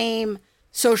the same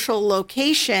social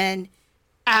location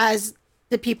as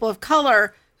the people of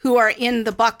color who are in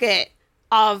the bucket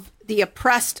of the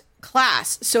oppressed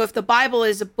class. So if the Bible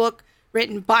is a book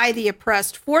written by the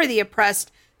oppressed for the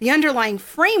oppressed, the underlying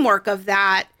framework of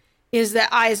that is that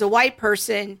I, as a white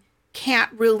person,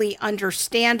 can't really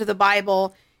understand the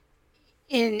Bible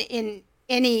in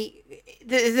any,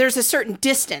 there's a certain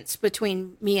distance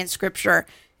between me and scripture.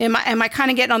 Am I kind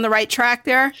of getting on the right track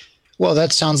there? Well,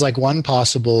 that sounds like one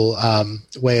possible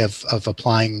way of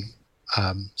applying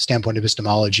standpoint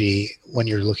epistemology when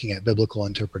you're looking at biblical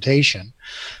interpretation.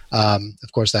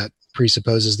 Of course, that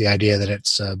presupposes the idea that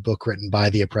it's a book written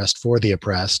by the oppressed for the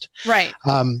oppressed. Right.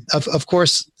 Of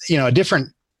course, a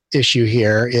different issue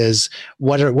here is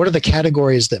what are the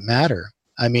categories that matter?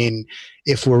 I mean,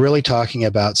 if we're really talking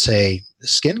about, say,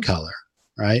 skin color,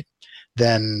 right,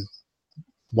 then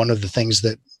one of the things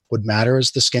that would matter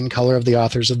is the skin color of the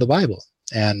authors of the Bible.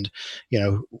 And,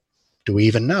 do we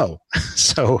even know?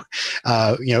 So,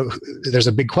 there's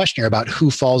a big question here about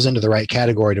who falls into the right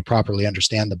category to properly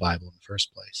understand the Bible in the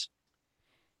first place.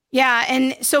 Yeah.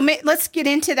 And so let's get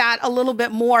into that a little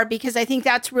bit more, because I think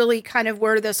that's really kind of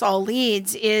where this all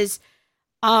leads is,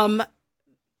 because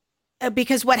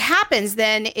what happens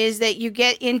then is that you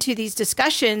get into these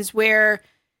discussions where,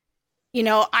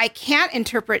 I can't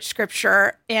interpret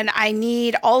scripture and I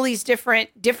need all these different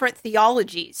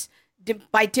theologies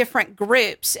by different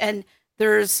groups. And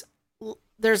there's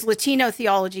Latino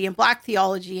theology and Black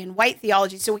theology and white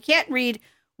theology. So we can't read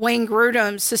Wayne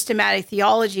Grudem's systematic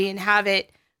theology and have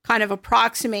it kind of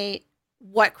approximate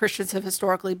what Christians have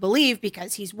historically believed,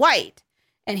 because he's white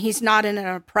and he's not in an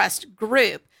oppressed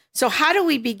group. So how do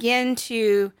we begin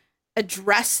to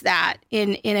address that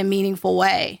in a meaningful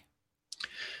way?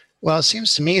 Well, it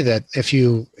seems to me that if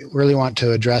you really want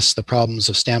to address the problems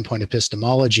of standpoint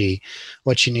epistemology,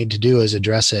 what you need to do is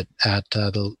address it at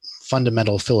the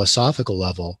fundamental philosophical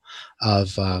level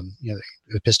of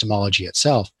epistemology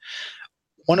itself.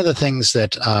 One of the things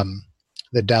that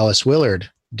Dallas Willard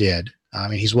did,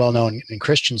 he's well known in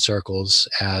Christian circles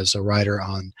as a writer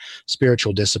on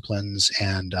spiritual disciplines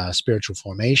and spiritual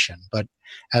formation, but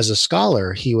as a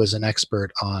scholar, he was an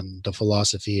expert on the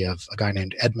philosophy of a guy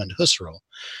named Edmund Husserl,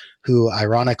 who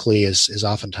ironically is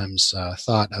oftentimes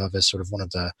thought of as sort of one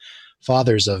of the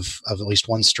fathers of at least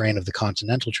one strain of the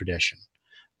continental tradition.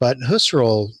 But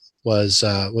Husserl was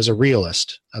a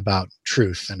realist about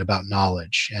truth and about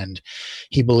knowledge, and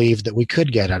he believed that we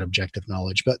could get at objective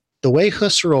knowledge. But the way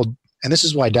Husserl, and this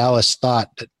is why Dallas thought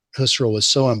that Husserl was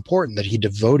so important, that he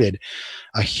devoted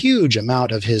a huge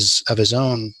amount of his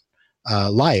own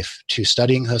life to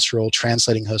studying Husserl,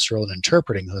 translating Husserl, and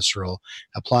interpreting Husserl,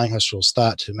 applying Husserl's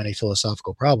thought to many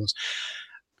philosophical problems.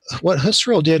 What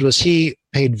Husserl did was he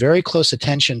paid very close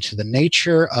attention to the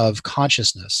nature of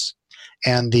consciousness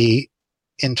and the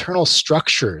internal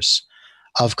structures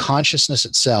of consciousness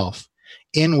itself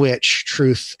in which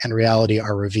truth and reality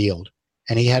are revealed.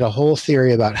 And he had a whole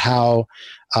theory about how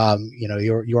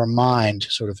your mind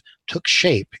sort of took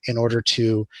shape in order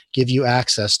to give you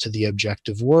access to the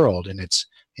objective world in its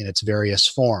various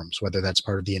forms, whether that's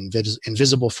part of the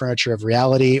invisible furniture of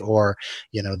reality or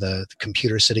the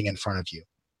computer sitting in front of you.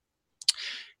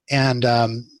 And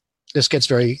this gets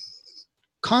very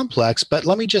complex, but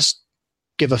let me just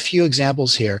give a few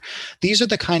examples here. These are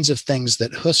the kinds of things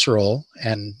that Husserl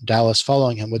and Dallas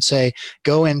following him would say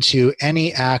go into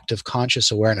any act of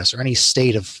conscious awareness or any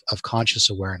state of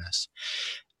conscious awareness.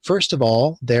 First of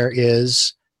all, there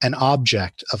is an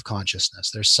object of consciousness.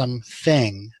 There's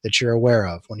something that you're aware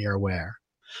of when you're aware.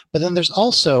 But then there's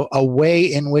also a way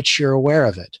in which you're aware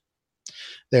of it.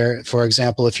 There, for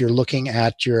example, if you're looking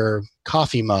at your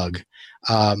coffee mug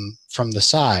from the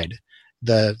side,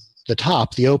 the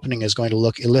top, the opening is going to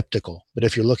look elliptical. But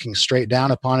if you're looking straight down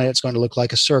upon it, it's going to look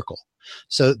like a circle.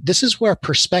 So this is where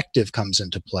perspective comes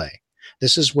into play.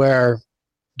 This is where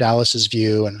Dallas's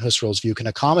view and Husserl's view can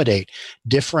accommodate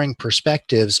differing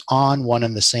perspectives on one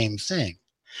and the same thing.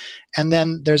 And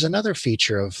then there's another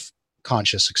feature of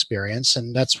conscious experience,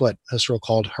 and that's what Husserl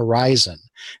called horizon.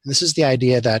 And this is the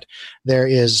idea that there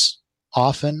is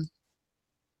often,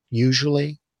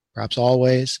 usually, perhaps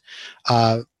always,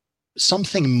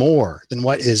 something more than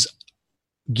what is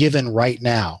given right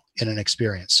now in an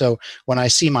experience. So when I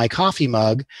see my coffee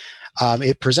mug,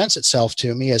 it presents itself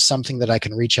to me as something that I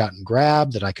can reach out and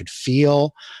grab, that I could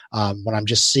feel. When I'm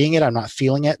just seeing it, I'm not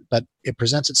feeling it, but it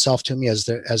presents itself to me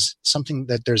as something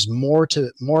that there's more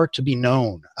to be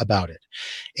known about it.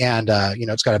 And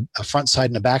it's got a front side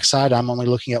and a back side. I'm only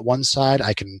looking at one side.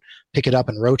 I can pick it up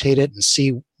and rotate it and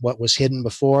see what was hidden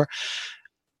before.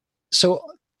 So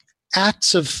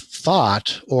acts of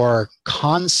thought or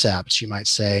concepts, you might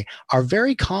say, are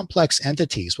very complex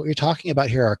entities. What you're talking about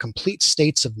here are complete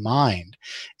states of mind.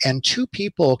 And two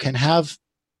people can have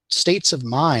states of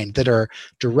mind that are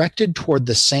directed toward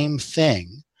the same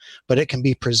thing, but it can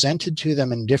be presented to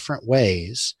them in different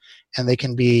ways, and they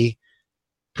can be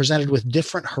presented with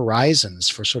different horizons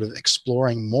for sort of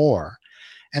exploring more.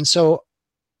 And so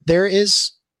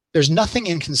there's nothing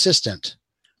inconsistent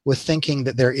with thinking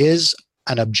that there is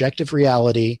an objective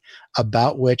reality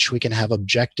about which we can have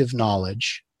objective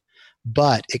knowledge,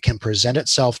 but it can present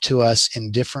itself to us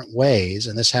in different ways.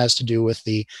 And this has to do with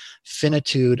the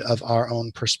finitude of our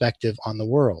own perspective on the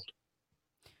world.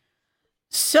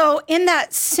 So in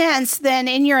that sense, then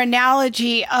in your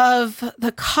analogy of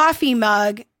the coffee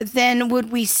mug, then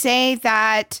would we say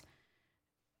that,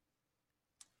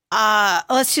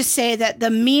 let's just say that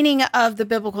the meaning of the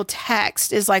biblical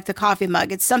text is like the coffee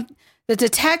mug. It's that the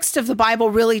text of the Bible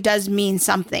really does mean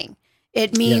something.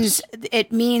 It means, yes,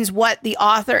 it means what the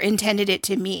author intended it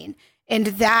to mean. And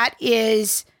that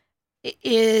is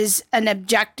an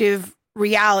objective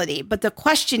reality. But the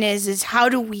question is how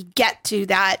do we get to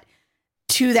that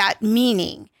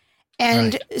meaning?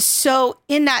 And right. So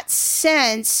in that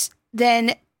sense,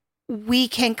 then we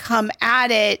can come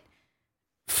at it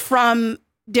from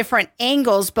different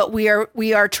angles, but we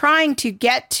are trying to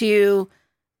get to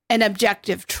an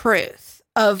objective truth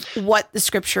of what the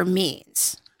scripture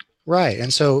means. Right.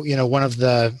 And so, one of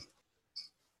the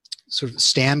sort of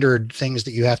standard things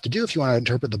that you have to do if you want to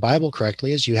interpret the Bible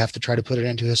correctly is you have to try to put it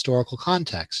into historical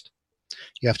context.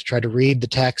 You have to try to read the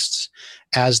texts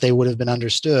as they would have been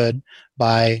understood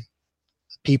by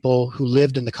people who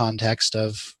lived in the context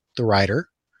of the writer,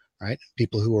 right?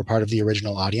 People who were part of the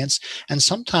original audience. And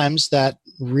sometimes that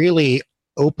really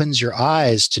opens your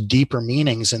eyes to deeper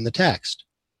meanings in the text.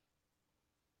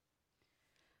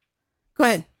 Go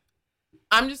ahead.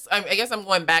 I guess I'm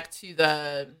going back to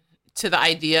the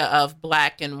idea of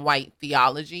black and white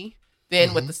theology,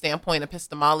 then with the standpoint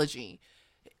epistemology.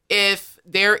 If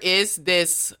there is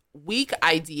this weak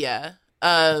idea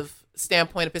of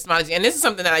standpoint epistemology, and this is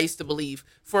something that I used to believe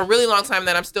for a really long time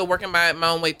that I'm still working my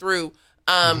own way through.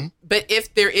 But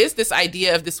if there is this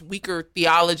idea of this weaker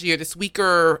theology or this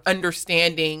weaker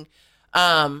understanding,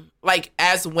 like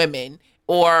as women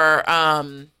or,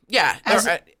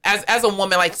 as a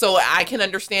woman, like, so I can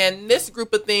understand this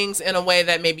group of things in a way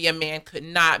that maybe a man could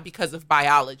not because of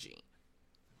biology.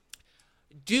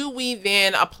 Do we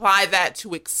then apply that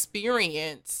to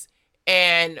experience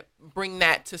and bring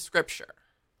that to scripture?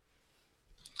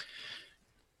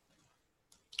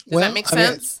 Does that make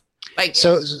sense?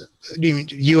 So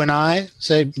you and I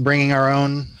say bringing our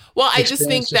own. Well, I just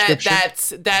think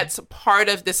that that's part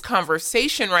of this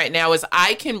conversation right now is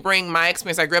I can bring my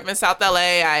experience. I grew up in South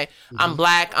LA. I'm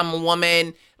black. I'm a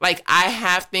woman. Like, I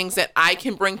have things that I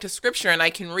can bring to scripture and I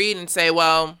can read and say,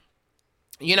 well,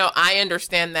 I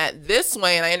understand that this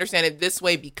way and I understand it this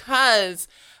way because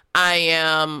I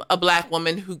am a black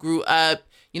woman who grew up,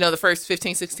 the first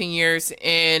 15, 16 years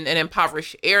in an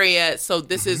impoverished area. So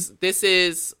this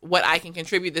is what I can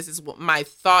contribute. This is what my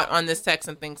thought on this text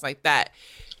and things like that.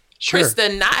 Sure.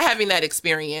 Krista not having that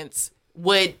experience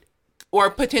would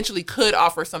or potentially could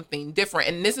offer something different.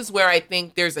 And this is where I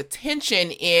think there's a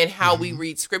tension in how we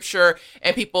read scripture,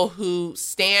 and people who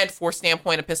stand for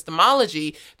standpoint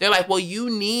epistemology, they're like, well, you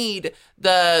need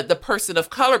the person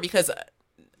of color because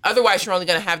otherwise you're only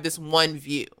going to have this one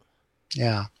view.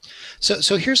 Yeah.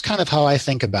 So here's kind of how I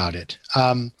think about it.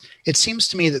 It seems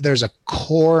to me that there's a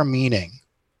core meaning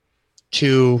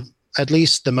to at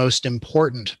least the most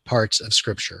important parts of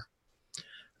scripture.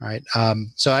 Right.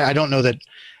 So I don't know that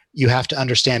you have to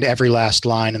understand every last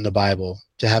line in the Bible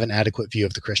to have an adequate view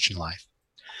of the Christian life.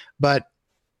 But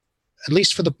at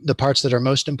least for the parts that are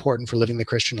most important for living the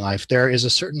Christian life, there is a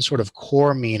certain sort of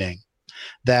core meaning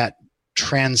that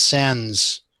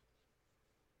transcends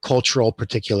cultural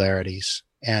particularities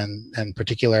and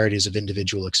particularities of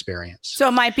individual experience. So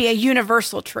it might be a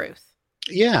universal truth.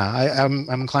 Yeah, I'm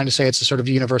inclined to say it's a sort of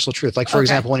universal truth. Like, for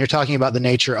example, when you're talking about the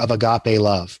nature of agape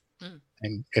love,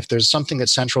 and if there's something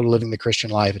that's central to living the Christian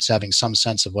life, it's having some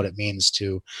sense of what it means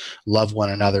to love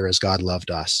one another as God loved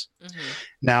us.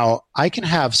 Now, I can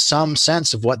have some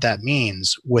sense of what that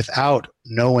means without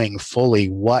knowing fully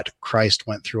what Christ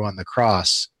went through on the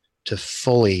cross to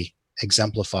fully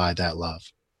exemplify that love.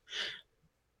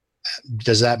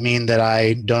 Does that mean that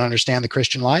I don't understand the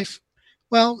Christian life?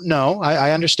 Well, no,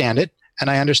 I understand it, and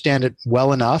I understand it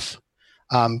well enough.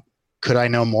 Could I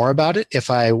know more about it if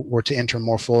I were to enter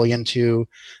more fully into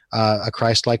a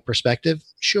Christ-like perspective?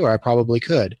 Sure, I probably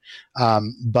could.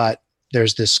 But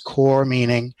there's this core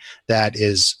meaning that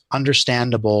is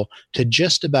understandable to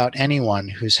just about anyone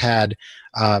who's had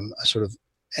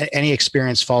any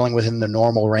experience falling within the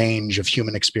normal range of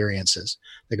human experiences.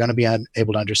 They're going to be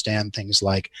able to understand things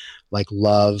like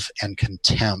love and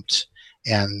contempt,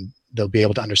 and they'll be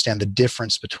able to understand the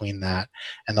difference between that,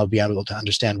 and they'll be able to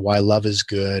understand why love is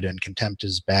good and contempt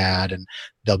is bad, and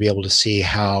they'll be able to see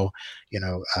how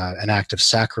an act of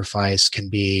sacrifice can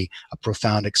be a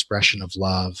profound expression of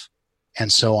love,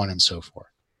 and so on and so forth.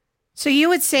 So you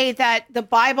would say that the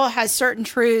Bible has certain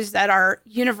truths that are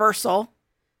universal,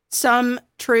 some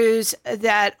truths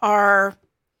that are,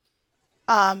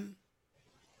 I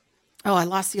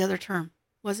lost the other term.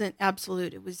 Wasn't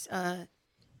absolute. It was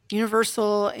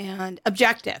universal and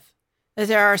objective.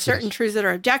 There are certain truths that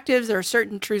are objectives. There are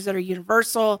certain truths that are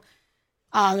universal.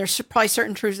 There's probably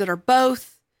certain truths that are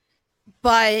both,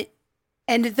 and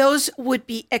those would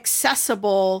be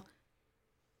accessible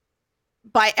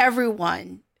by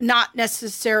everyone, not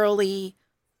necessarily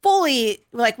fully,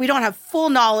 like we don't have full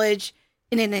knowledge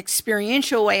in an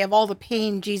experiential way of all the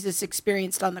pain Jesus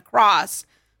experienced on the cross,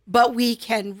 but we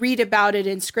can read about it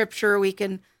in scripture. We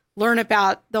can learn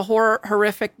about the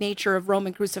horrific nature of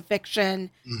Roman crucifixion.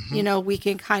 Mm-hmm. We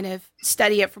can kind of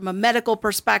study it from a medical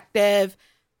perspective,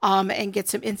 and get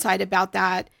some insight about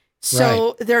that.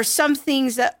 So there's some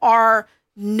things that are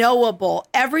knowable.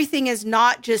 Everything is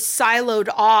not just siloed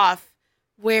off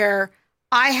where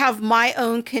I have my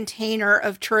own container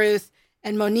of truth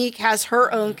and Monique has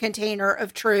her own container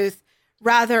of truth.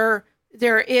 Rather,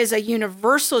 there is a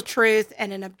universal truth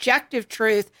and an objective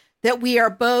truth that we are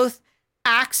both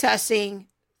accessing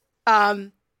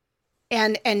and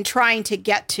trying to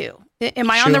get to. Am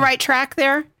I on the right track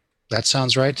there? That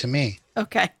sounds right to me.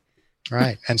 Okay.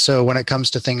 Right. And so when it comes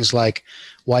to things like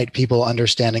white people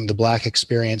understanding the Black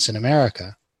experience in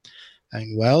America,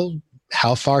 well,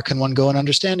 how far can one go in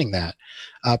understanding that?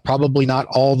 Probably not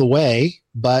all the way,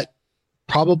 but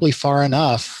probably far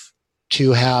enough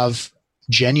to have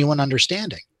genuine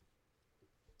understanding.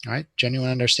 Right? Genuine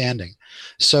understanding.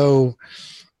 So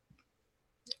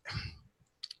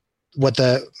what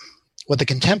the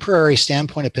contemporary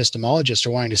standpoint epistemologists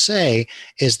are wanting to say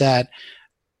is that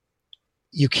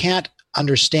you can't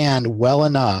understand well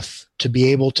enough to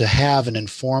be able to have an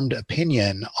informed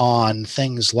opinion on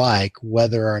things like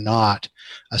whether or not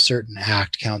a certain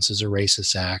act counts as a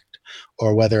racist act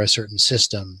or whether a certain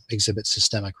system exhibits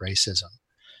systemic racism.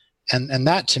 And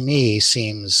that to me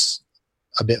seems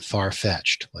a bit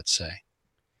far-fetched, let's say.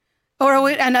 Or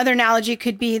another analogy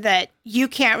could be that you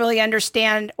can't really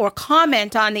understand or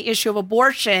comment on the issue of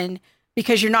abortion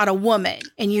because you're not a woman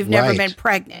and you've never been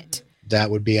pregnant. That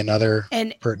would be another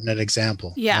pertinent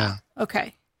example. Yeah.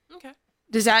 Okay. Okay.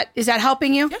 Is that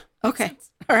helping you? Yeah. Okay.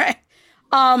 All right.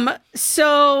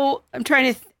 So I'm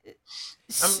trying to.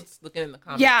 I'm just looking in the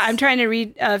comments. Yeah, I'm trying to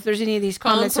read if there's any of these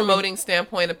comments. Promoting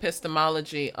standpoint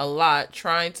epistemology a lot,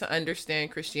 trying to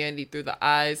understand Christianity through the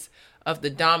eyes of the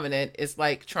dominant is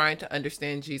like trying to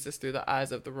understand Jesus through the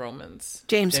eyes of the Romans.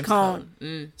 James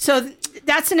Cone. So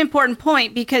that's an important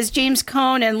point because James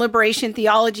Cone and liberation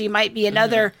theology might be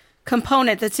another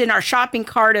component that's in our shopping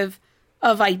cart of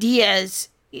ideas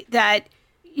that,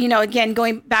 again,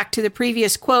 going back to the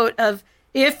previous quote of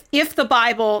if the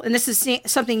Bible, and this is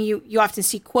something you often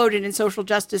see quoted in social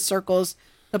justice circles,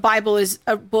 the Bible is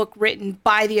a book written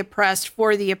by the oppressed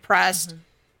for the oppressed.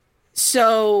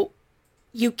 So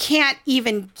you can't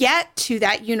even get to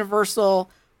that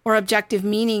universal or objective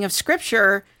meaning of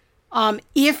Scripture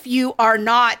if you are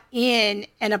not in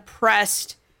an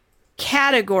oppressed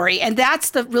category. And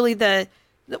that's really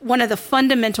one of the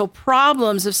fundamental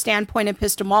problems of standpoint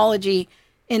epistemology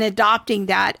in adopting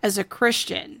that as a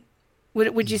Christian.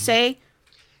 Would you say?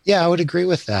 Yeah, I would agree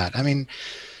with that. I mean,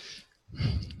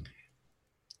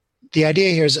 the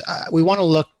idea here is we want to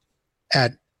look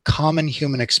at common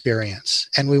human experience,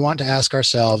 and we want to ask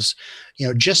ourselves,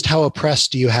 just how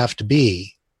oppressed do you have to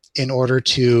be in order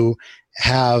to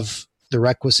have the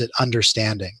requisite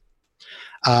understanding?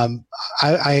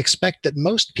 I expect that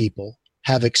most people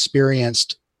have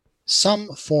experienced some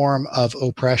form of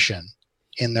oppression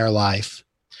in their life,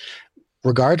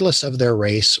 regardless of their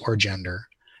race or gender,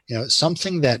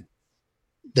 something that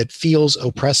feels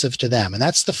oppressive to them. And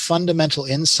that's the fundamental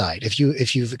insight. If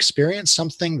you've experienced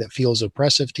something that feels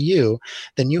oppressive to you,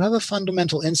 then you have a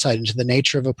fundamental insight into the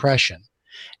nature of oppression.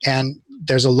 And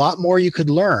there's a lot more you could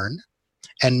learn.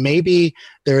 And maybe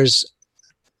there's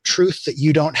truth that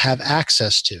you don't have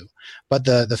access to. But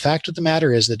the fact of the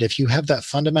matter is that if you have that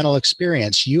fundamental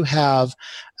experience, you have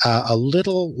a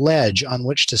little ledge on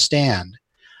which to stand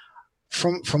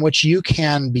from which you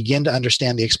can begin to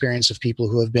understand the experience of people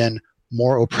who have been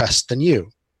more oppressed than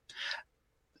you.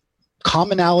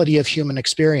 Commonality of human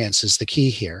experience is the key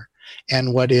here.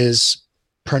 And what is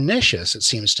pernicious, it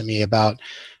seems to me, about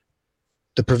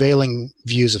the prevailing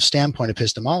views of standpoint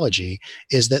epistemology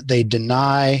is that they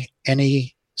deny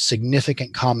any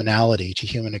significant commonality to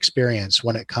human experience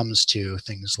when it comes to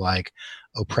things like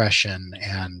oppression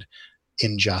and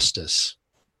injustice.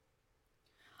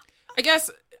 I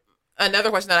guess another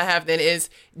question that I have then is,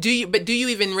 do you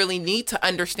even really need to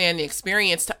understand the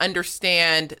experience to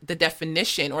understand the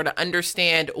definition or to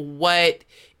understand what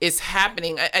is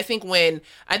happening? I think when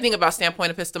I think about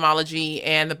standpoint epistemology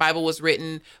and the Bible was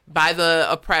written by the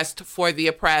oppressed for the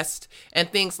oppressed and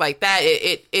things like that,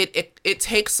 it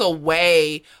takes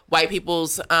away white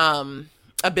people's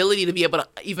ability to be able to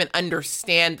even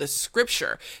understand the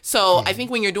scripture. So I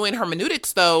think when you're doing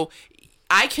hermeneutics, though,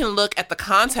 I can look at the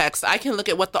context, I can look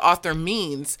at what the author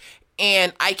means,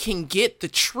 and I can get the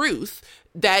truth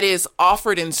that is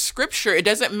offered in scripture. It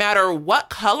doesn't matter what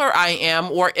color I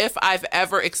am or if I've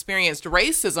ever experienced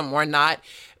racism or not.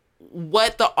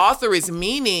 What the author is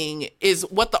meaning is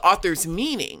what the author's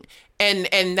meaning.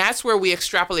 And that's where we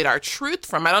extrapolate our truth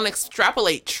from. I don't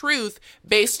extrapolate truth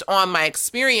based on my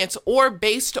experience or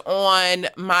based on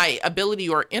my ability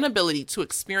or inability to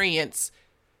experience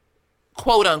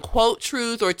quote unquote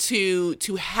truth or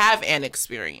to have an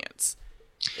experience.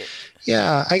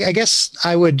 Yeah, I guess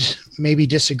I would maybe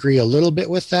disagree a little bit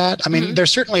with that. I mean,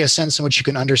 there's certainly a sense in which you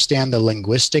can understand the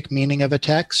linguistic meaning of a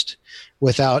text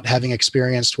without having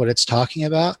experienced what it's talking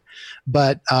about.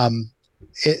 But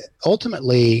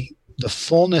ultimately, the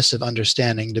fullness of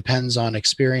understanding depends on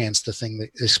experiencing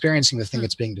the thing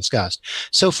that's being discussed.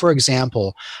 So, for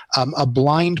example, a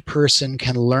blind person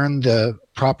can learn the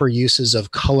proper uses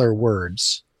of color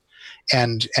words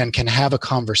and can have a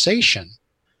conversation.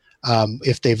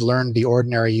 If they've learned the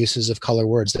ordinary uses of color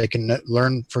words, they can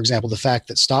learn, for example, the fact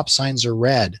that stop signs are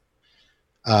red.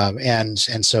 And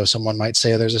so someone might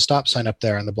say, there's a stop sign up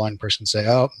there, and the blind person say,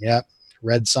 oh, yeah,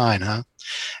 red sign, huh?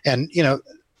 And,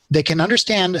 they can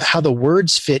understand how the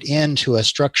words fit into a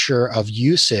structure of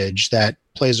usage that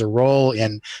plays a role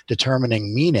in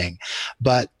determining meaning.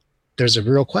 But there's a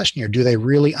real question here. Do they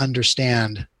really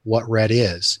understand what red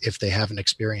is if they haven't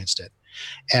experienced it?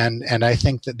 And I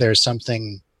think that there's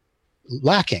something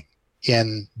lacking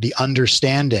in the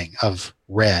understanding of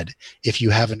red if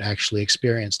you haven't actually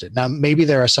experienced it. Now, maybe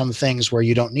there are some things where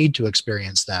you don't need to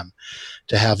experience them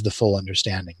to have the full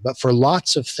understanding. But for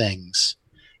lots of things,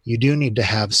 you do need to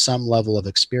have some level of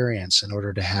experience in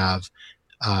order to have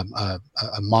a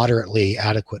moderately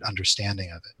adequate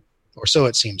understanding of it, or so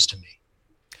it seems to me.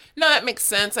 No, that makes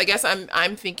sense. I guess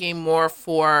I'm thinking more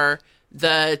for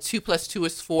the 2 + 2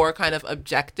 is 4 kind of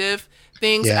objective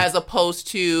things, as opposed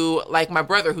to like my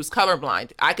brother who's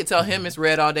colorblind. I could tell him it's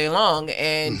red all day long,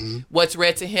 and what's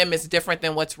red to him is different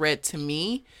than what's red to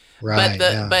me. Right,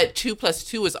 but 2 +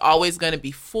 2 is always going to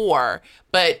be 4.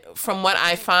 But from what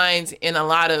I find in a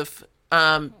lot of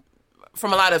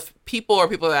from a lot of people or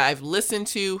people that I've listened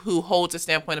to who hold to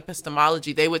standpoint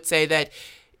epistemology, they would say that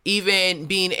even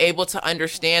being able to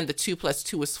understand the 2 +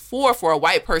 2 is 4 for a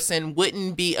white person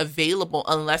wouldn't be available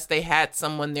unless they had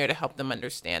someone there to help them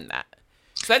understand that.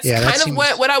 So that's kind of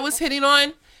what I was hitting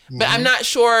on. But I'm not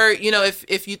sure,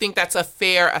 if you think that's a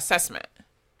fair assessment.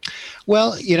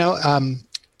 Well,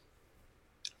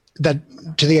 that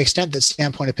to the extent that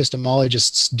standpoint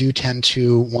epistemologists do tend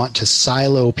to want to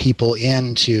silo people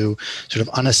into sort of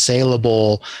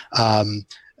unassailable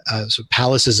sort of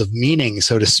palaces of meaning,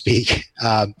 so to speak.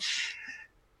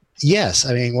 Yes,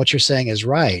 I mean, what you're saying is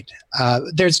right.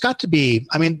 There's got to be,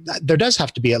 there does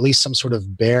have to be at least some sort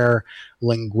of bare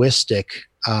linguistic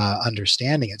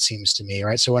understanding, it seems to me,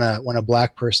 right? So when a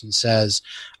black person says,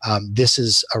 this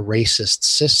is a racist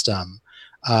system,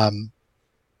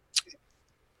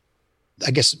 I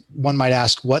guess one might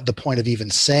ask what the point of even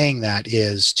saying that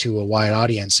is to a wide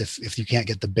audience if you can't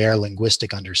get the bare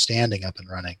linguistic understanding up and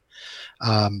running.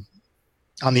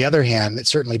 On the other hand, it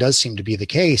certainly does seem to be the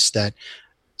case that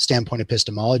standpoint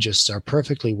epistemologists are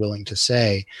perfectly willing to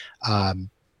say,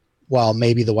 while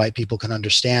maybe the white people can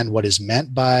understand what is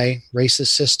meant by racist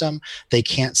system, they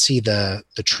can't see the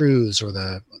truths or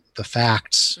the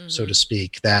facts, so to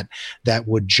speak, that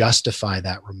would justify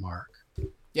that remark.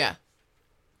 Yeah.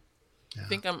 I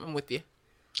think I'm with you.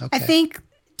 I Okay. think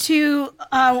too,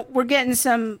 we're getting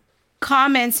some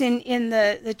comments in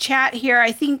the chat here.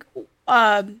 I think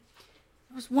there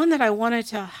was one that I wanted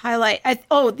to highlight.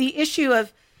 The issue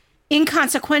of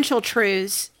inconsequential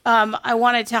truths. I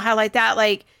wanted to highlight that.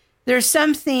 Like, there's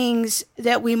some things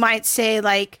that we might say,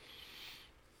 like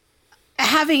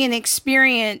having an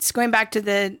experience, going back to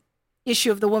the issue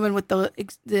of the woman with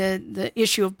the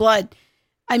issue of blood.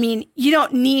 I mean, you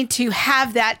don't need to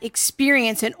have that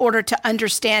experience in order to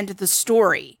understand the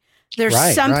story.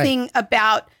 There's something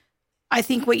about, I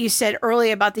think what you said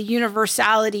earlier about the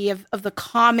universality of the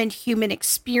common human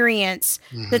experience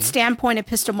that standpoint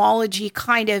epistemology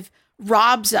kind of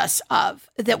robs us of,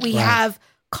 that we have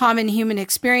common human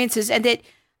experiences, and that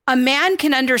a man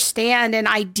can understand an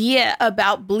idea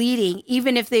about bleeding,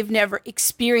 even if they've never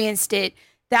experienced it.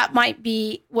 That might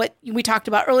be what we talked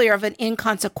about earlier of an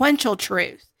inconsequential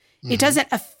truth. It doesn't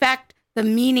affect the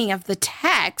meaning of the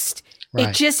text. Right.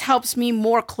 It just helps me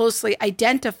more closely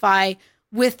identify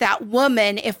with that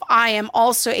woman if I am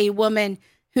also a woman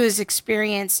who has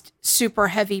experienced super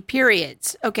heavy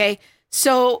periods. Okay.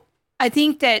 So I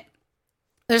think that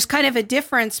there's kind of a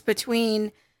difference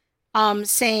between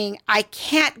saying I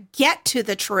can't get to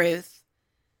the truth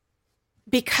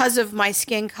because of my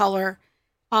skin color.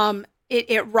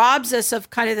 It robs us of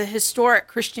kind of the historic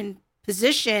Christian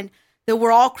position that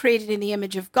we're all created in the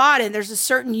image of God, and there's a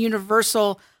certain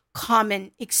universal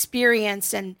common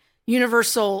experience and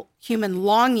universal human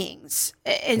longings.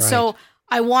 And so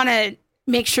I want to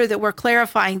make sure that we're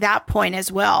clarifying that point as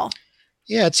well.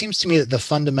 Yeah, it seems to me that the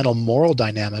fundamental moral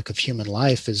dynamic of human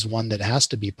life is one that has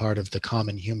to be part of the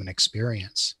common human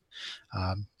experience.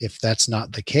 If that's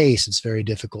not the case, it's very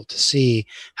difficult to see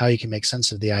how you can make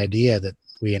sense of the idea that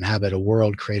we inhabit a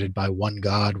world created by one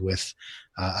God with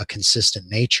a consistent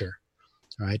nature.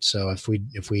 Right. So if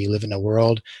we live in a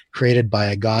world created by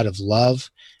a God of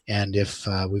love, and if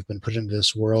we've been put into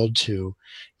this world to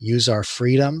use our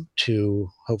freedom to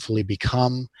hopefully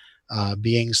become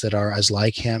beings that are as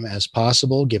like him as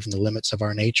possible, given the limits of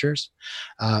our natures,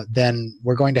 then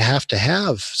we're going to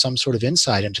have some sort of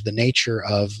insight into the nature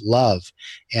of love.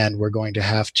 And we're going to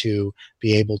have to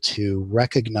be able to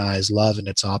recognize love and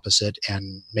its opposite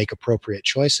and make appropriate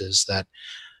choices that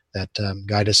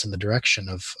guide us in the direction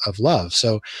of love.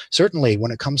 So certainly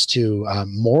when it comes to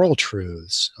moral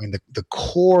truths, I mean, the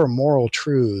core moral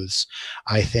truths,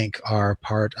 I think, are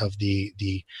part of the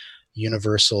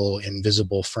universal,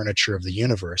 invisible furniture of the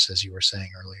universe, as you were saying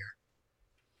earlier.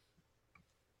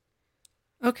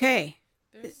 Okay.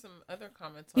 There's some other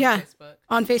comments on Facebook.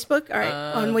 On Facebook? All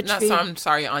right. On which feed? I'm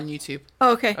sorry, on YouTube.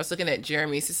 Oh, okay. I was looking at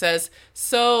Jeremy's. He says,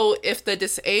 so if the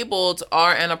disabled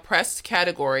are an oppressed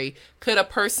category, could a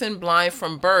person blind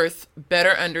from birth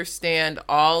better understand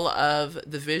all of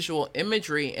the visual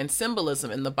imagery and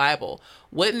symbolism in the Bible?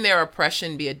 Wouldn't their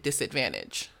oppression be a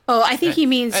disadvantage? Oh, I think he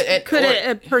means could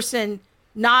a person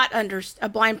a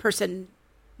blind person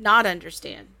not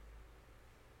understand?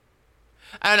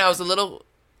 I don't know. I was a little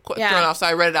thrown off, so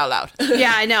I read it out loud.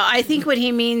 Yeah, I know. I think what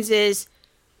he means is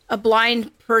a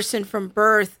blind person from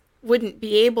birth wouldn't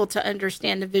be able to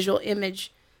understand the visual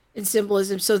image and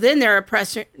symbolism. So then their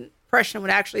oppression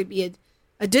would actually be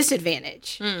a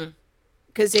disadvantage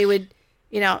because they would,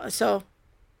 so.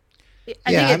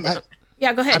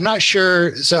 Yeah, go ahead. I'm not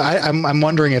sure. So I'm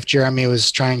wondering if Jeremy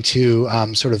was trying to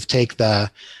sort of take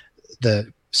the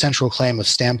central claim of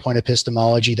standpoint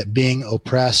epistemology that being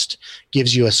oppressed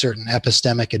gives you a certain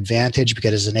epistemic advantage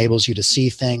because it enables you to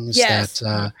see things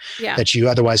that you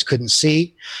otherwise couldn't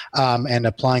see, and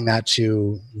applying that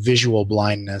to visual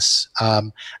blindness.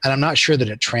 And I'm not sure that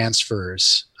it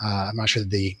transfers. I'm not sure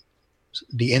that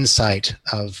the insight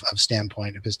of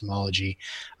standpoint epistemology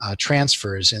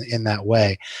transfers in that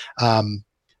way.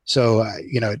 So,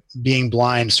 being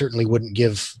blind certainly wouldn't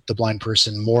give the blind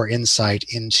person more insight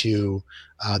into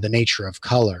the nature of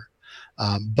color.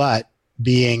 But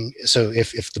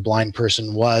if the blind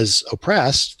person was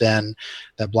oppressed, then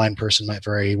that blind person might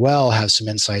very well have some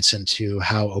insights into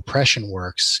how oppression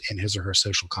works in his or her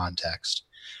social context.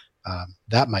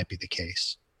 That might be the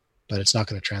case, but it's not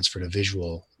going to transfer to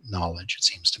visual knowledge, it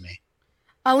seems to me.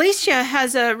 Alicia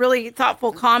has a really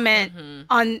thoughtful comment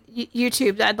on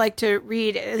YouTube that I'd like to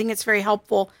read. I think it's very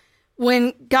helpful.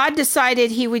 When God decided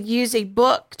he would use a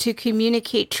book to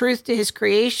communicate truth to his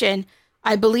creation,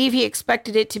 I believe he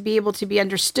expected it to be able to be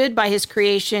understood by his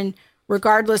creation,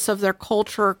 regardless of their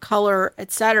culture, color,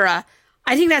 etc.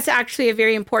 I think that's actually a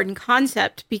very important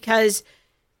concept because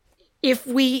if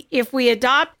we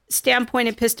adopt standpoint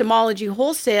epistemology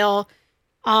wholesale,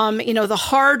 the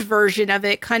hard version of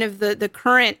it, kind of the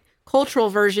current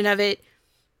cultural version of it,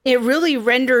 it really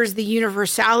renders the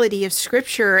universality of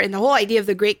Scripture and the whole idea of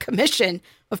the Great Commission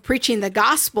of preaching the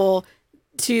gospel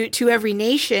to every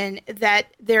nation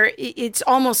that it's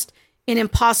almost an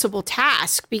impossible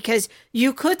task because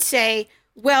you could say,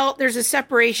 well, there's a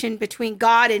separation between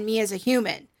God and me as a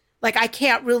human. Like, I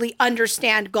can't really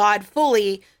understand God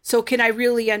fully, so can I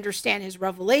really understand his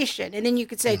revelation? And then you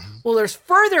could say, well, there's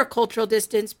further cultural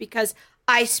distance because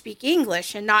I speak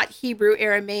English and not Hebrew,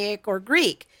 Aramaic, or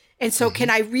Greek. And so can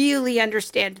I really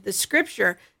understand the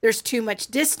Scripture? There's too much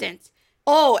distance.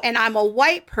 Oh, and I'm a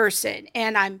white person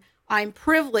and I'm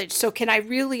privileged, so can I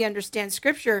really understand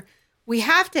Scripture? We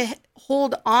have to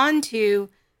hold on to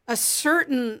a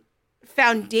certain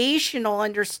foundational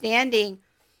understanding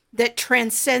that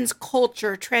transcends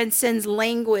culture, transcends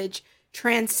language,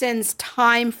 transcends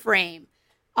time frame.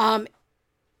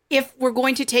 If we're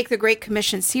going to take the Great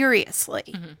Commission seriously.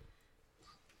 Mm-hmm.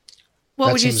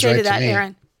 What would you say to that,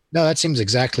 Aaron? No, that seems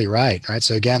exactly right.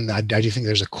 So again, I do think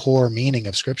there's a core meaning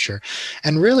of Scripture.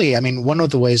 And really, I mean, one of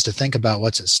the ways to think about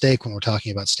what's at stake when we're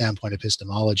talking about standpoint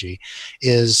epistemology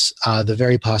is the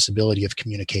very possibility of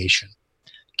communication.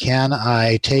 Can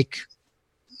I take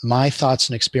my thoughts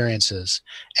and experiences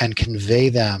and convey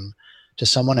them to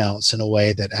someone else in a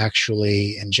way that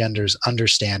actually engenders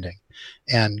understanding?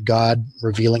 And God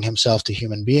revealing himself to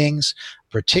human beings,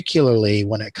 particularly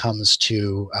when it comes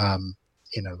to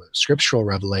scriptural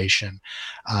revelation,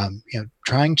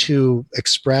 trying to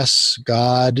express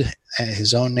God,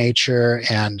 his own nature,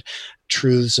 and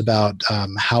truths about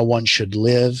how one should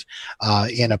live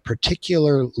in a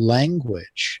particular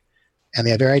language. And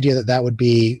the very idea that that would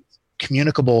be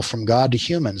communicable from God to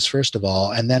humans, first of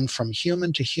all, and then from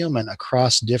human to human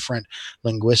across different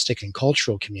linguistic and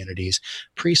cultural communities,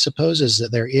 presupposes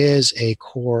that there is a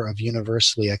core of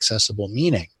universally accessible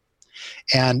meaning.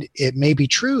 And it may be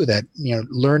true that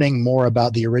learning more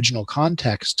about the original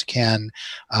context can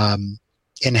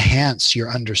enhance your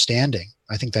understanding.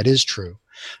 I think that is true.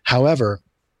 However,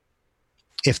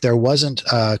 if there wasn't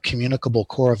a communicable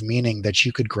core of meaning that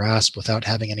you could grasp without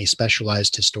having any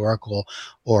specialized historical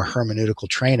or hermeneutical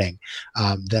training,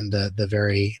 then the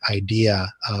very idea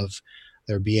of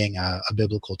there being a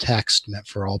biblical text meant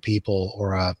for all people,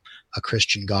 or a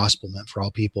Christian gospel meant for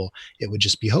all people, it would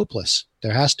just be hopeless.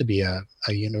 There has to be a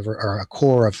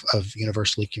core of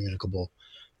universally communicable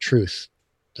truth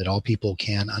that all people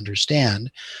can understand,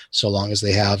 so long as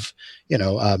they have,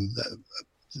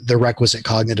 the requisite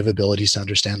cognitive abilities to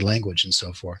understand language and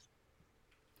so forth.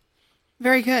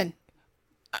 Very good.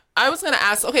 I was going to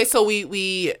ask, okay, so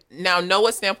we now know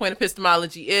what standpoint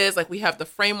epistemology is, like we have the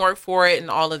framework for it and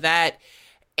all of that,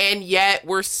 and yet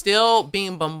we're still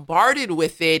being bombarded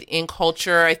with it in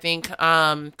culture. I think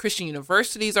Christian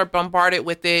universities are bombarded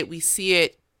with it. We see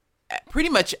it pretty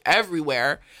much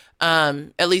everywhere,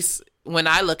 at least when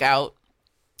I look out.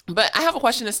 But I have a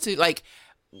question as to, like,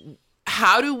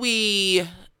 how do we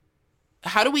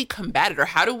combat it, or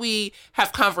how do we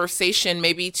have conversation,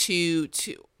 maybe to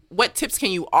what tips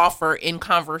can you offer in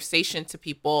conversation to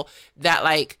people that,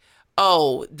 like,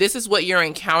 oh, this is what you're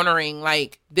encountering,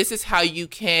 like, this is how you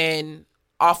can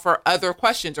offer other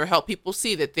questions or help people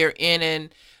see that they're in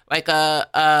like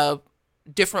a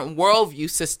different worldview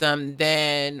system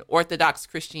than Orthodox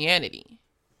Christianity?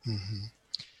 Mm-hmm.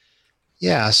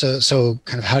 Yeah. So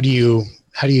kind of how do you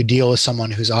deal with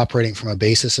someone who's operating from a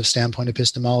basis of standpoint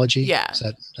epistemology? Yeah.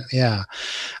 Yeah.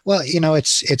 Well,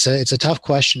 it's a tough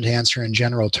question to answer in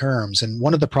general terms. And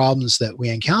one of the problems that we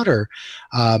encounter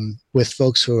with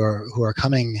folks who are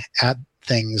coming at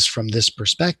things from this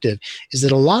perspective is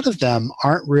that a lot of them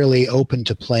aren't really open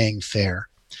to playing fair.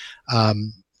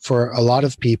 For a lot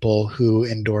of people who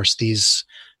endorse these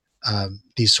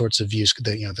sorts of views,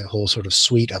 the whole sort of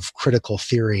suite of critical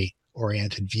theory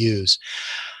oriented views,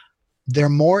 they're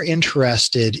more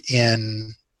interested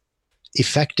in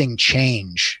effecting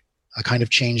change, a kind of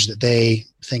change that they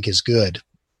think is good,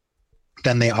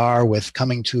 than they are with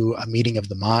coming to a meeting of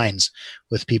the minds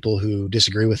with people who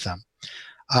disagree with them.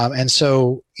 And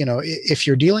so, if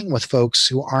you're dealing with folks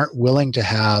who aren't willing to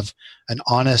have an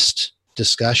honest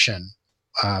discussion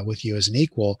with you as an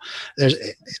equal,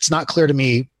 it's not clear to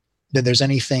me that there's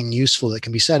anything useful that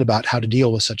can be said about how to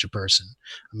deal with such a person.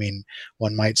 I mean,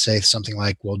 one might say something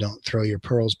like, well, don't throw your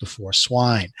pearls before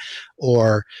swine.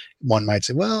 Or one might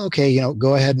say, well, okay,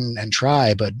 go ahead and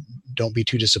try, but don't be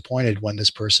too disappointed when this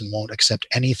person won't accept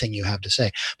anything you have to say.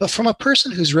 But from a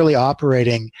person who's really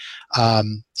operating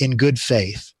in good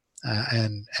faith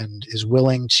and is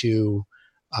willing to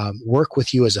work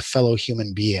with you as a fellow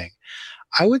human being,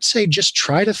 I would say just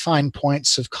try to find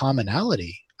points of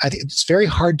commonality. I think it's very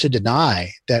hard to deny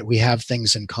that we have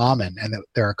things in common and that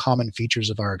there are common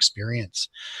features of our experience.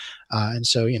 And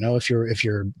so, if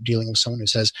you're dealing with someone who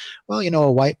says, well,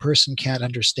 a white person can't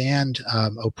understand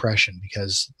oppression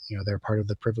because, they're part of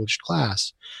the privileged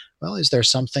class. Well, is there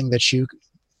something that you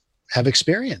have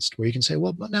experienced where you can say,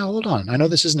 well, now hold on. I know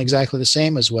this isn't exactly the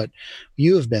same as what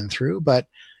you have been through, but,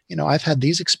 I've had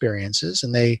these experiences,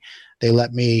 and they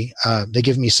let me, they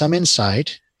give me some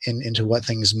insight into what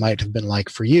things might have been like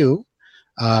for you,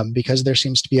 because there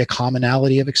seems to be a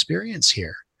commonality of experience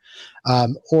here.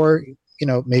 Or,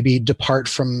 maybe depart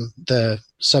from the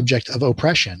subject of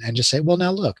oppression and just say, well,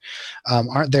 now look,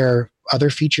 aren't there other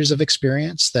features of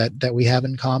experience that we have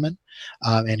in common?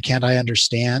 And can't I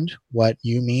understand what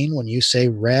you mean when you say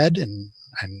red and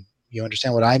you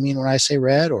understand what I mean when I say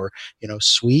red, or,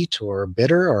 sweet or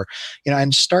bitter, or,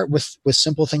 and start with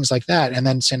simple things like that. And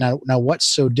then say, now what's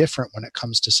so different when it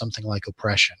comes to something like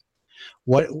oppression?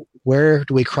 Where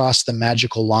do we cross the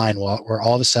magical line where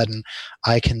all of a sudden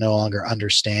I can no longer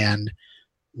understand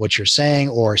what you're saying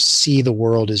or see the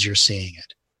world as you're seeing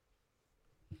it?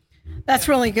 That's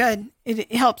really good.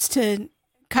 It helps to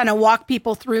kind of walk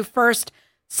people through first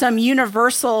some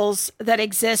universals that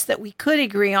exist that we could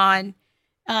agree on,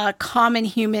 common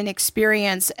human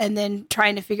experience, and then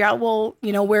trying to figure out, well,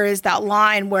 where is that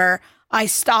line where I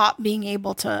stop being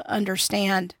able to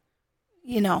understand,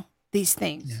 these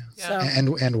things. Yeah.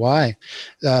 So. And why?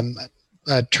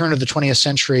 A turn of the 20th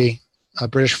century, a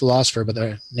British philosopher by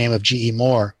the name of G.E.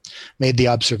 Moore made the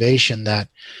observation that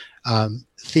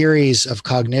theories of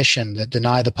cognition that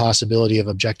deny the possibility of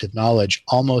objective knowledge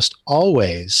almost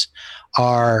always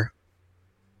are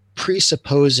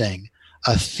presupposing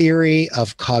a theory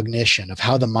of cognition, of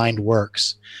how the mind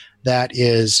works, that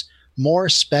is more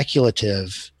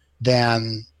speculative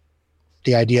than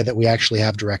the idea that we actually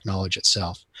have direct knowledge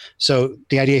itself. So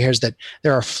the idea here is that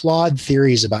there are flawed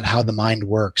theories about how the mind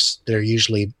works that are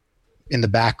usually in the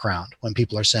background when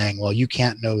people are saying, well, you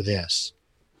can't know this.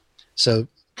 So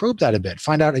probe that a bit,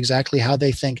 find out exactly how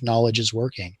they think knowledge is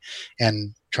working,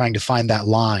 and trying to find that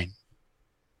line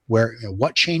where,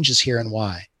 what changes here and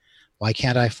why? Why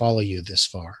can't I follow you this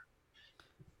far?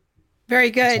 Very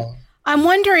good. I'm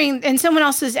wondering, and someone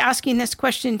else is asking this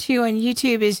question too on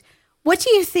YouTube, is what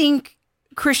do you think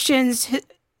Christians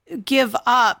give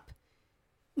up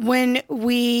when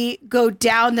we go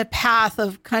down the path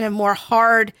of kind of more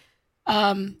hard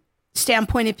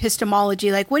standpoint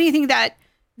epistemology? Like, what do you think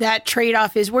that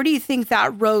trade-off is? Where do you think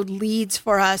that road leads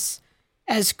for us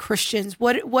as Christians?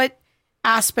 What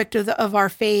aspect of our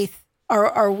faith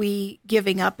are we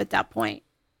giving up at that point?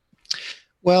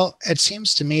 Well, it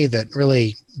seems to me that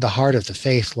really the heart of the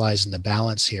faith lies in the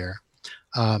balance here,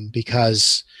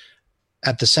 because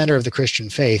at the center of the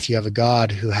Christian faith, you have a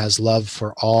God who has love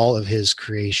for all of his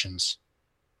creations,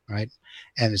 right?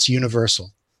 And it's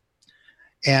universal.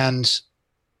 And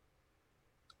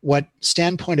what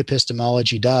standpoint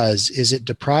epistemology does is it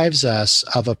deprives us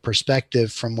of a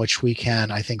perspective from which we can,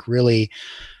 I think, really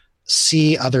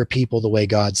see other people the way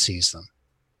God sees them.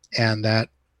 And that,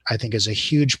 I think, is a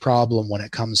huge problem when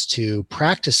it comes to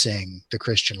practicing the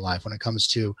Christian life, when it comes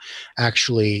to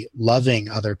actually loving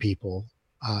other people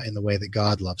in the way that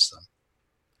God loves them.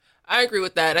 I agree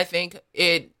with that. I think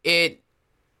it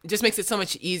just makes it so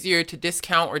much easier to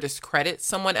discount or discredit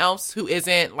someone else who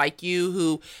isn't like you,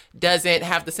 who doesn't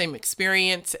have the same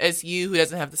experience as you, who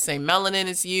doesn't have the same melanin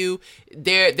as you.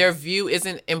 Their view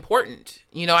isn't important.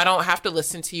 I don't have to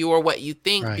listen to you or what you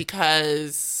think, right,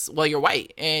 because, well, you're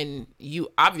white and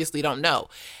you obviously don't know.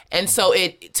 And so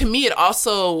to me, it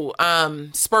also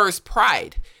spurs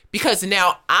pride, because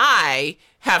now I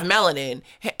have melanin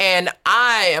and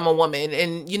I am a woman,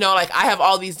 and I have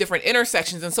all these different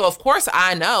intersections, and so of course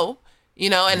I know,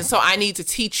 and so I need to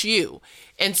teach you.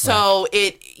 And so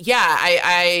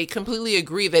I completely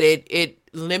agree that it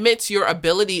limits your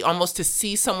ability almost to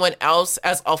see someone else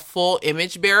as a full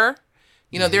image bearer.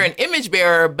 They're an image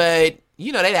bearer, but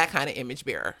they that kind of image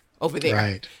bearer over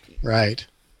there. Right.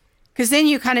 Because then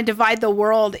you kind of divide the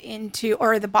world into,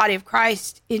 or the body of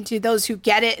Christ into those who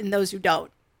get it and those who don't.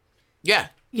 Yeah.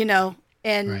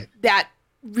 And that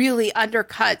really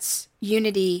undercuts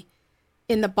unity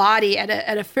in the body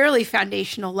at a fairly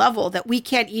foundational level, that we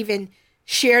can't even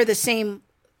share the same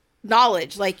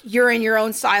knowledge. Like, you're in your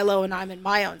own silo and I'm in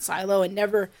my own silo, and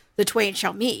never the twain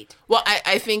shall meet. Well,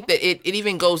 I think that it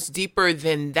even goes deeper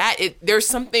than that. There's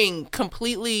something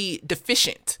completely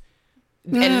deficient.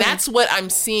 And that's what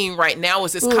I'm seeing right now,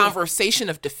 is this conversation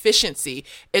of deficiency.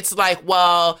 It's like,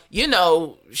 well,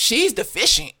 she's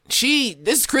deficient.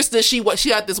 This is Krista, she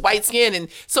got this white skin. And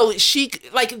so she,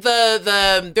 like,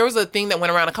 there was a thing that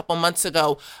went around a couple months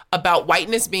ago about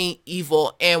whiteness being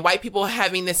evil and white people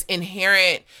having this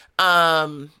inherent,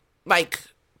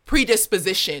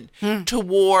 predisposition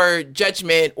toward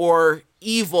judgment or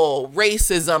evil,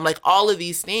 racism, like all of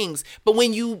these things. But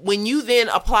when you then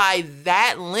apply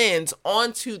that lens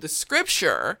onto the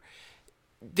scripture,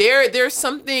 there's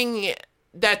something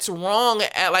that's wrong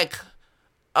at like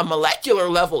a molecular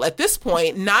level at this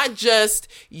point, not just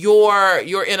your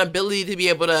inability to be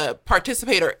able to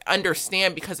participate or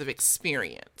understand because of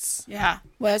experience. Yeah,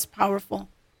 well, that's powerful.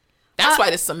 That's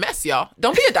why this is a mess, y'all.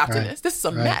 Don't be adopting this. This is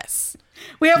a mess.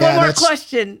 We have one more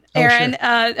question, Aaron.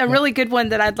 Sure. A really good one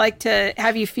that I'd like to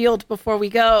have you field before we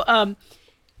go.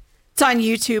 It's on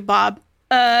YouTube, Bob.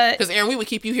 Because, Aaron, we would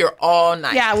keep you here all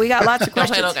night. Yeah, we got lots of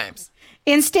questions. Don't play no games.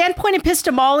 In standpoint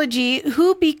epistemology,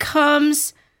 who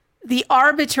becomes the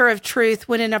arbiter of truth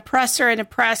when an oppressor and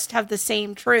oppressed have the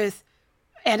same truth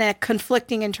and a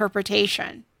conflicting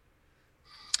interpretation?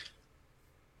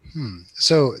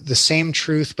 So the same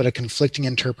truth, but a conflicting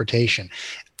interpretation.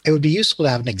 It would be useful to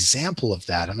have an example of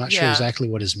that. I'm not sure exactly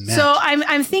what is meant. So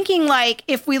I'm thinking, like,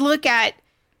 if we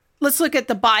let's look at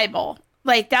the Bible,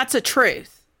 like that's a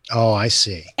truth. Oh, I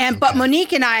see. But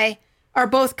Monique and I are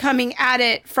both coming at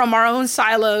it from our own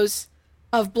silos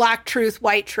of black truth,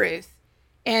 white truth.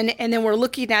 And then we're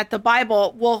looking at the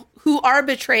Bible. Well, who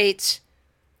arbitrates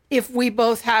if we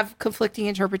both have conflicting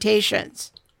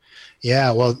interpretations?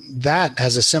 Yeah, well, that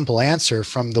has a simple answer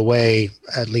from the way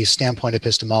at least standpoint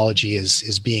epistemology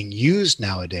is being used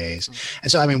nowadays.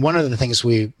 And so, I mean, one of the things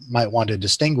we might want to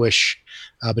distinguish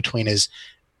between is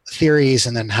theories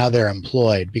and then how they're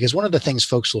employed. Because one of the things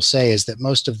folks will say is that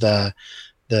most of the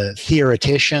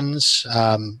theoreticians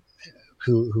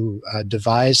who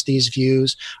devise these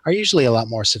views are usually a lot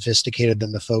more sophisticated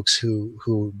than the folks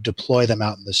who deploy them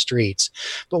out in the streets.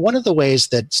 But one of the ways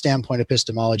that standpoint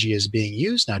epistemology is being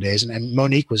used nowadays, and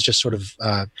Monique was just sort of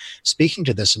speaking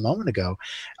to this a moment ago,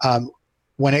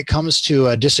 when it comes to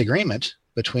a disagreement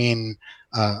between,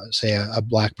 say, a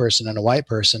black person and a white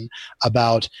person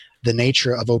about the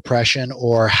nature of oppression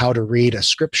or how to read a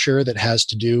scripture that has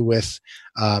to do with,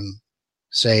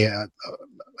 say,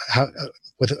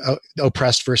 with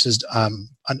oppressed versus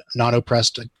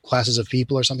non-oppressed classes of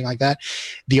people or something like that,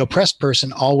 the oppressed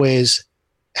person always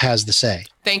has the say.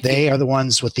 They are the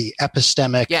ones with the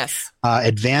epistemic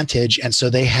advantage, and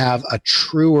so they have a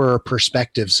truer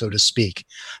perspective, so to speak.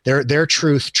 Their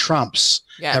truth trumps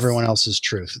everyone else's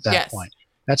truth at that point.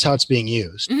 That's how it's being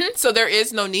used. Mm-hmm. So there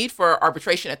is no need for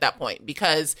arbitration at that point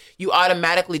because you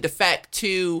automatically defect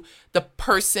to the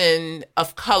person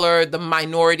of color, the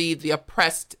minority, the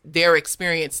oppressed, their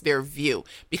experience, their view.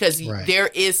 Because there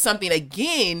is something,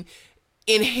 again,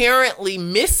 inherently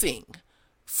missing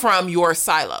from your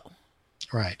silo.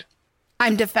 Right.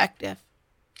 I'm defective.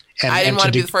 I didn't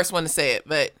want to be the first one to say it,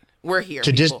 but we're here.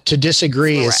 To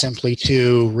disagree is simply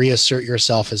to reassert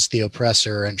yourself as the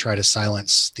oppressor and try to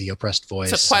silence the oppressed voice.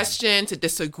 To question, to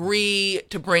disagree,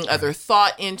 to bring other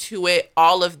thought into it,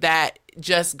 all of that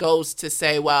just goes to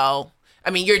say, well,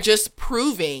 I mean, you're just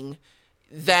proving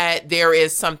that there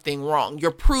is something wrong.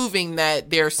 You're proving that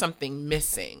there's something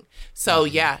missing. So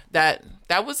that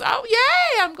was,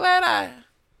 yay, I'm glad I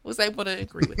was able to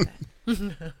agree with that.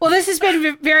 Well, this has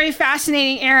been very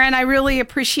fascinating, Aaron. I really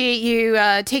appreciate you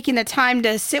taking the time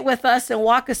to sit with us and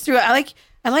walk us through it.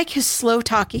 I like his slow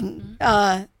talking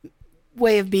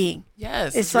way of being.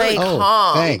 Yes, it's really like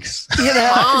calm. Thanks. It's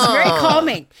very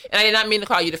calming. And I did not mean to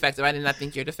call you defective. I did not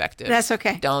think you're defective. That's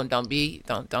okay. Don't be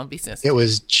sensitive. It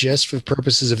was just for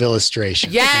purposes of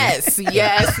illustration. Yes.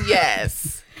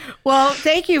 Well,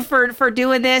 thank you for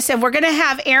doing this, and we're going to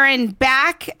have Aaron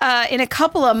back in a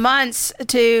couple of months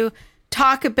to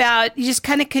talk about, you just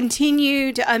kind of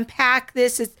continue to unpack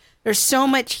this. There's so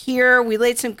much here. We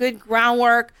laid some good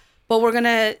groundwork, but we're going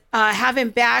to have him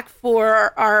back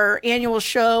for our annual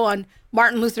show on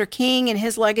Martin Luther King and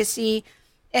his legacy,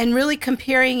 and really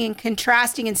comparing and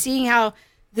contrasting and seeing how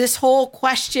this whole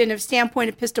question of standpoint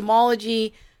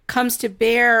epistemology comes to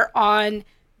bear on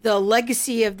the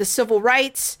legacy of the civil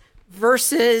rights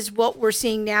versus what we're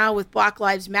seeing now with Black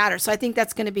Lives Matter. So I think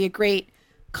that's going to be a great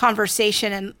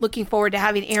conversation, and looking forward to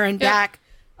having Aaron back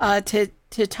to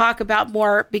talk about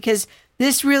more, because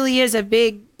this really is a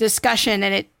big discussion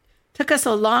and it took us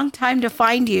a long time to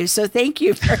find you. So thank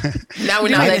you for now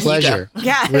we're not my pleasure.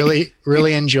 Yeah.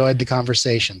 Really enjoyed the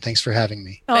conversation. Thanks for having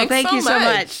me. Oh, thank you so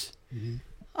much. Mm-hmm.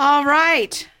 All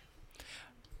right.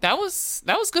 That was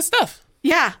good stuff.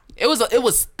 Yeah. It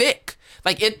was thick.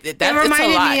 Like it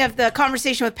reminded me of the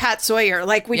conversation with Pat Sawyer.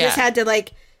 Like we just had to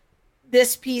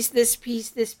this piece,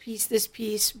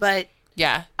 but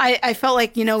I felt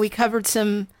like, we covered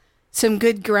some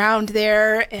good ground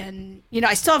there, and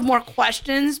I still have more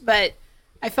questions, but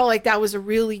I felt like that was a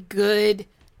really good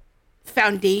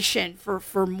foundation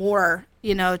for more,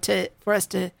 for us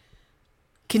to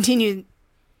continue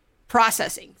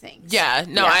processing things.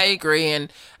 I agree,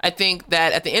 and I think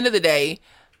that at the end of the day,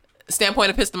 standpoint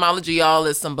epistemology, y'all,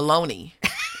 is some baloney.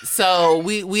 So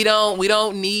we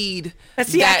don't need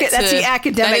that's the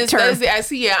academic term.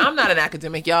 I'm not an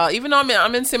academic, y'all. Even though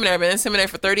I'm in seminary, I've been in seminary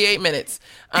for 38 minutes.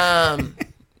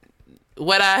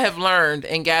 What I have learned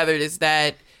and gathered is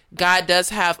that God does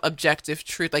have objective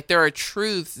truth. Like there are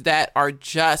truths that are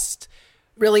just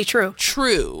really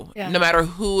true, no matter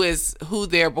who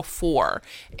there before.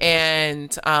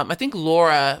 And I think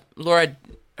Laura,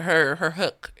 her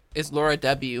hook is Laura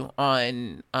W.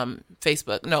 on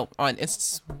Facebook. No, on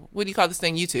what do you call this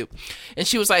thing? YouTube. And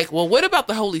she was like, well, what about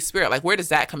the Holy Spirit? Like, where does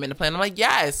that come into play? And I'm like,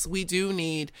 yes, we do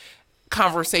need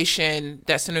conversation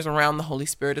that centers around the Holy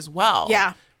Spirit as well.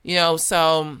 Yeah. You know,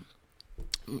 so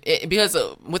because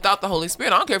without the Holy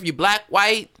Spirit, I don't care if you're black,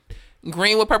 white,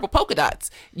 green with purple polka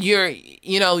dots,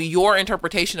 your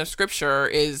interpretation of scripture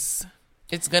it's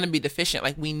going to be deficient.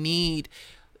 Like, we need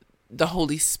the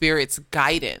Holy Spirit's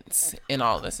guidance in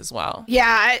all this as well.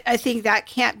 Yeah, I think that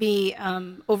can't be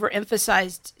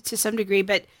overemphasized to some degree,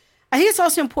 but I think it's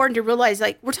also important to realize,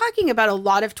 like, we're talking about a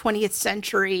lot of 20th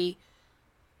century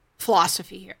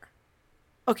philosophy here.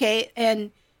 Okay,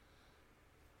 and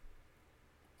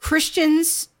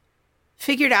Christians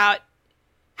figured out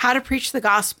how to preach the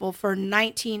gospel for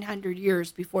 1900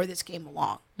 years before this came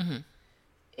along. Mm-hmm.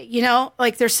 You know,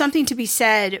 like, there's something to be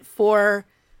said for,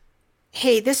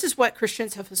 hey, this is what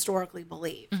Christians have historically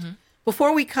believed. Mm-hmm.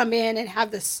 Before we come in and have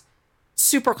this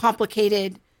super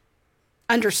complicated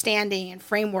understanding and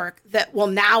framework that, well,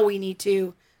 now we need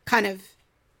to kind of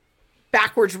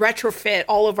backwards retrofit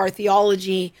all of our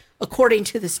theology according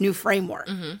to this new framework.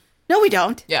 Mm-hmm. No, we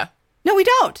don't. Yeah. No, we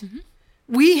don't. Mm-hmm.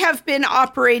 We have been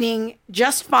operating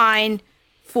just fine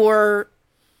for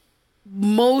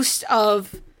most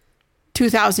of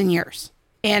 2,000 years.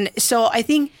 And so I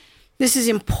think this is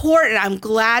important. I'm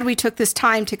glad we took this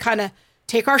time to kind of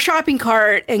take our shopping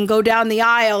cart and go down the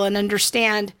aisle and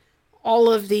understand all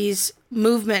of these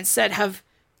movements that have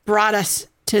brought us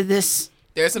to this.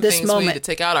 There's some things we need to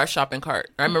take out our shopping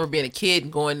cart. I remember being a kid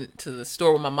and going to the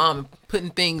store with my mom and putting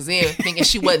things in, thinking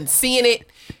she wasn't seeing it.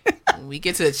 When we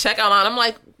get to the checkout line, I'm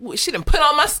like, she done put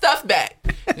all my stuff back.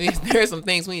 There's some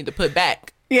things we need to put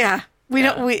back. Yeah.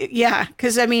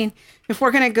 Because, I mean, if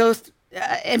we're going to go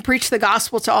and preach the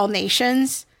gospel to all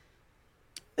nations,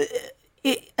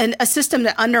 a system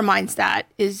that undermines that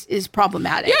is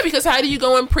problematic. Yeah, because how do you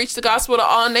go and preach the gospel to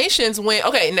all nations when?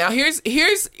 Okay, now here's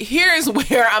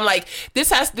where I'm like,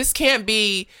 this can't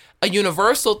be a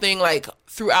universal thing like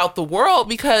throughout the world,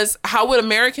 because how would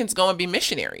Americans go and be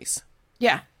missionaries?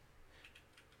 Yeah,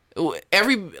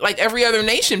 every other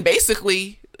nation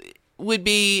basically would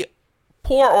be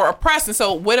poor or oppressed, and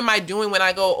so what am I doing when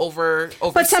I go overseas?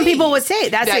 But some people would say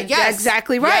that's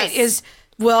exactly right. Yes.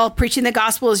 Preaching the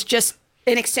gospel is just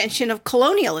an extension of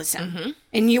colonialism, mm-hmm.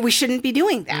 and we shouldn't be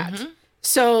doing that. Mm-hmm.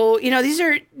 So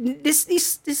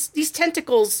these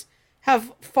tentacles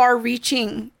have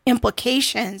far-reaching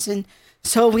implications, and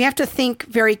so we have to think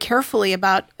very carefully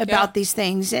about these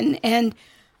things. And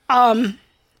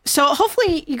so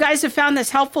hopefully you guys have found this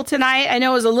helpful tonight. I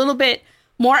know it was a little bit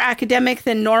more academic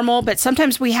than normal, but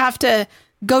sometimes we have to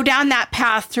go down that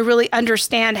path to really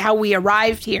understand how we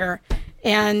arrived here.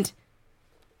 And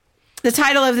the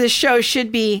title of this show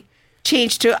should be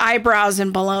changed to Eyebrows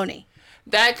and Baloney.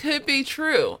 That could be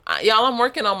true. Y'all, I'm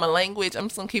working on my language. I'm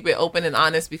just going to keep it open and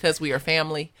honest because we are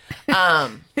family.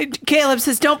 Caleb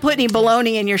says, don't put any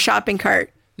baloney in your shopping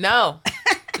cart. No,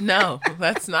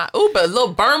 that's not. Ooh, but a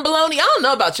little burn baloney. I don't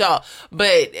know about y'all,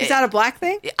 but is that a black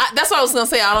thing? That's what I was gonna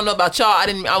say. I don't know about y'all.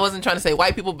 I wasn't trying to say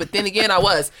white people, but then again, I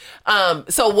was.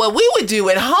 So what we would do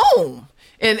at home,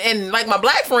 and like my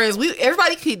black friends,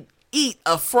 everybody could eat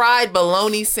a fried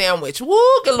bologna sandwich. Woo,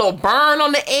 get a little burn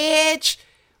on the edge.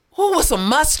 Ooh, with some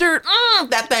mustard.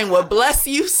 That thing would bless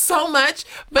you so much.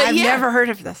 But I've never heard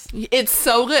of this. It's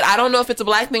so good. I don't know if it's a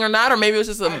black thing or not, or maybe it was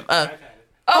just a.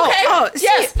 Okay.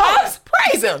 Yes. Pops,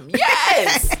 praise him.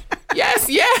 Yes.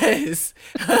 yes.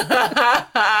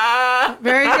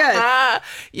 Very good.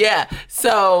 Yeah.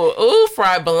 So,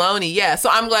 fried bologna. Yeah. So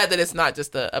I'm glad that it's not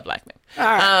just a black thing. All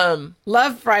right.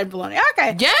 Love fried bologna.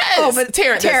 Okay. Yes. Oh, but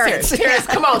Terrence.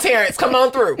 Come on, Terrence. Come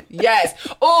on through. Yes.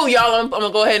 Oh, y'all, I'm going to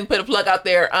go ahead and put a plug out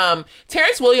there.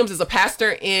 Terrence Williams is a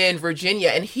pastor in Virginia,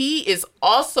 and he is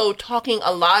also talking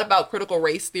a lot about critical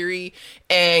race theory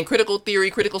and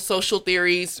critical social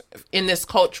theories in this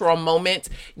cultural moment.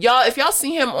 Y'all, if y'all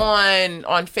see him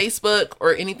on Facebook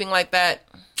or anything like that,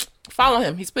 follow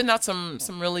him. He's putting out some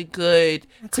really good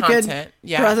content.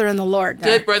 Good brother in the Lord.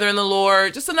 Good brother in the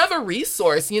Lord. Just another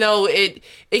resource. You know, it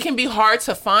can be hard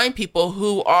to find people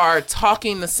who are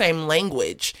talking the same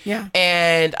language. Yeah.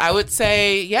 And I would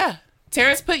say, yeah,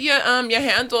 Terrence, put your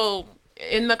handle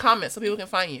in the comments so people can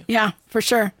find you. Yeah, for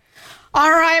sure. All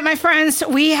right, my friends,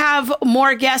 we have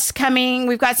more guests coming.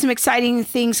 We've got some exciting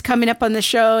things coming up on the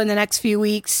show in the next few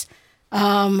weeks. We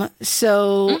got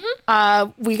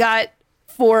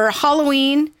for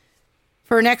Halloween,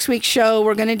 for next week's show,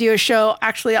 we're going to do a show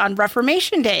actually on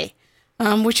Reformation Day,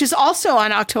 which is also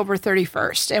on October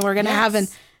 31st. And we're going to have an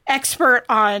expert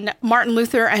on Martin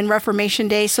Luther and Reformation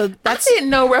Day. So that's I didn't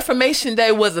know Reformation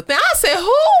Day was a thing. I said,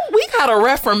 we got a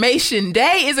Reformation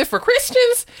Day? Is it for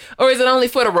Christians or is it only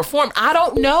for the Reformed? I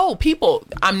don't know. People,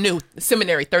 I'm new.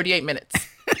 Seminary, 38 minutes.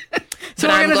 So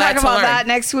we're going to talk about that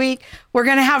next week. We're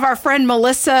going to have our friend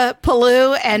Melissa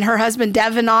Palou and her husband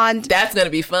Devin on. That's going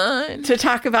to be fun. To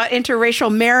talk about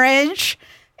interracial marriage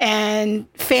and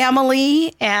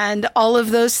family and all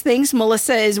of those things.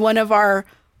 Melissa is one of our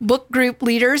book group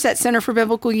leaders at Center for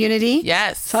Biblical Unity.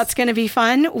 Yes. So that's going to be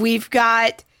fun. We've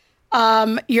got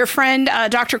your friend,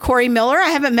 Dr. Corey Miller. I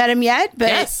haven't met him yet,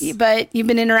 but you've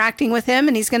been interacting with him,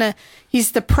 and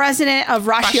he's the president of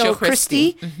Ratio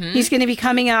Christi. Mm-hmm. He's going to be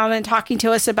coming out and talking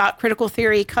to us about critical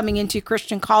theory coming into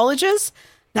Christian colleges.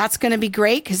 That's going to be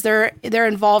great because they're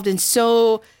involved in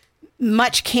so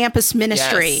much campus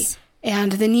ministry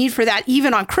and the need for that,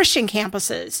 even on Christian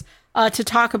campuses, to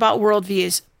talk about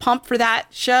worldviews. Pumped for that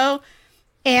show.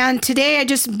 And today I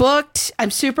just booked.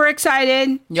 I'm super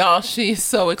excited. Y'all, she's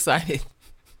so excited.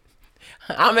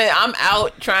 I'm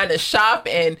out trying to shop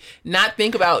and not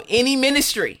think about any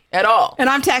ministry at all. And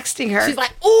I'm texting her. She's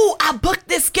like, ooh, I booked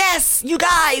this guest, you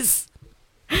guys.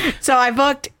 So I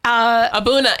booked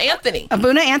Abuna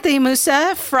Anthony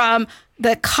Musa from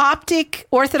the Coptic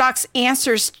Orthodox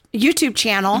Answers YouTube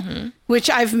channel, which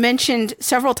I've mentioned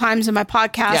several times in my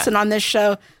podcast and on this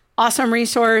show. Awesome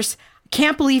resource.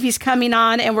 Can't believe he's coming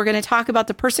on, and we're going to talk about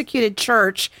the persecuted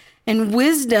church and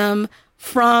wisdom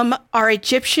from our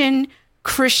Egyptian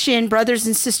Christian brothers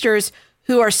and sisters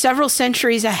who are several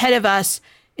centuries ahead of us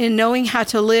in knowing how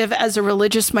to live as a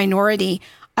religious minority.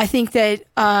 I think that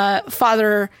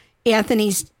Father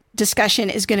Anthony's discussion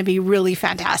is going to be really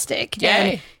fantastic. Yay.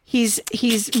 And he's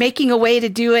making a way to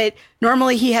do it.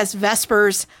 Normally he has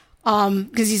Vespers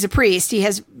because he's a priest. He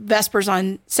has Vespers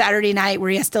on Saturday night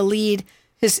where he has to lead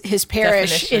his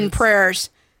parish in prayers.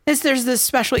 There's the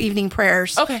special evening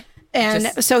prayers. Okay. And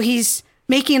so he's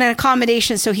making an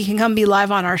accommodation so he can come be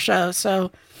live on our show.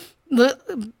 So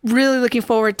really looking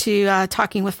forward to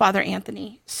talking with Father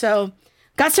Anthony. So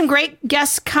got some great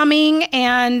guests coming,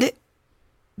 and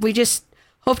we just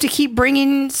hope to keep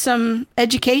bringing some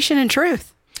education and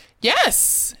truth.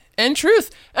 Yes. And truth.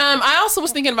 I also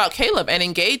was thinking about Caleb and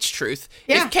Engage Truth.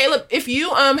 Yeah. If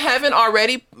you haven't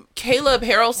already, Caleb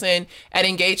Harrelson at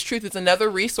Engage Truth is another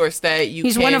resource that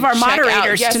he's one of our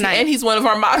moderators tonight. And he's one of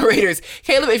our moderators.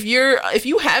 Caleb, if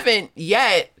you haven't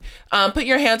yet, put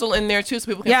your handle in there too so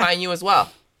people can find you as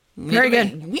well. Very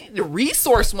good. We need to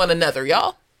resource one another,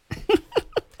 y'all.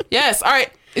 Yes. All right.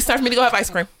 It's time for me to go have ice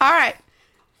cream. All right.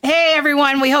 Hey,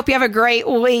 everyone. We hope you have a great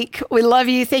week. We love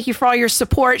you. Thank you for all your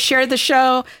support. Share the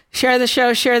show,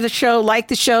 like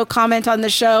the show, comment on the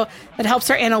show. That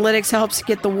helps our analytics, helps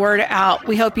get the word out.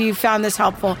 We hope you found this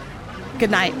helpful.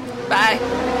 Good night. Bye.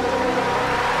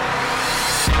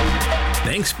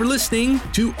 Thanks for listening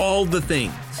to All the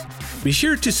Things. Be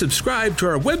sure to subscribe to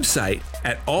our website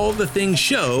at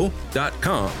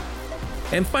allthethingshow.com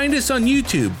and find us on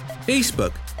YouTube,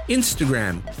 Facebook,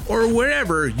 Instagram, or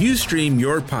wherever you stream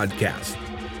your podcast.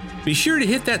 Be sure to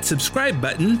hit that subscribe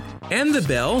button and the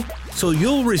bell so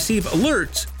you'll receive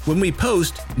alerts when we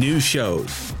post new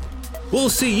shows. We'll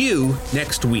see you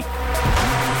next week.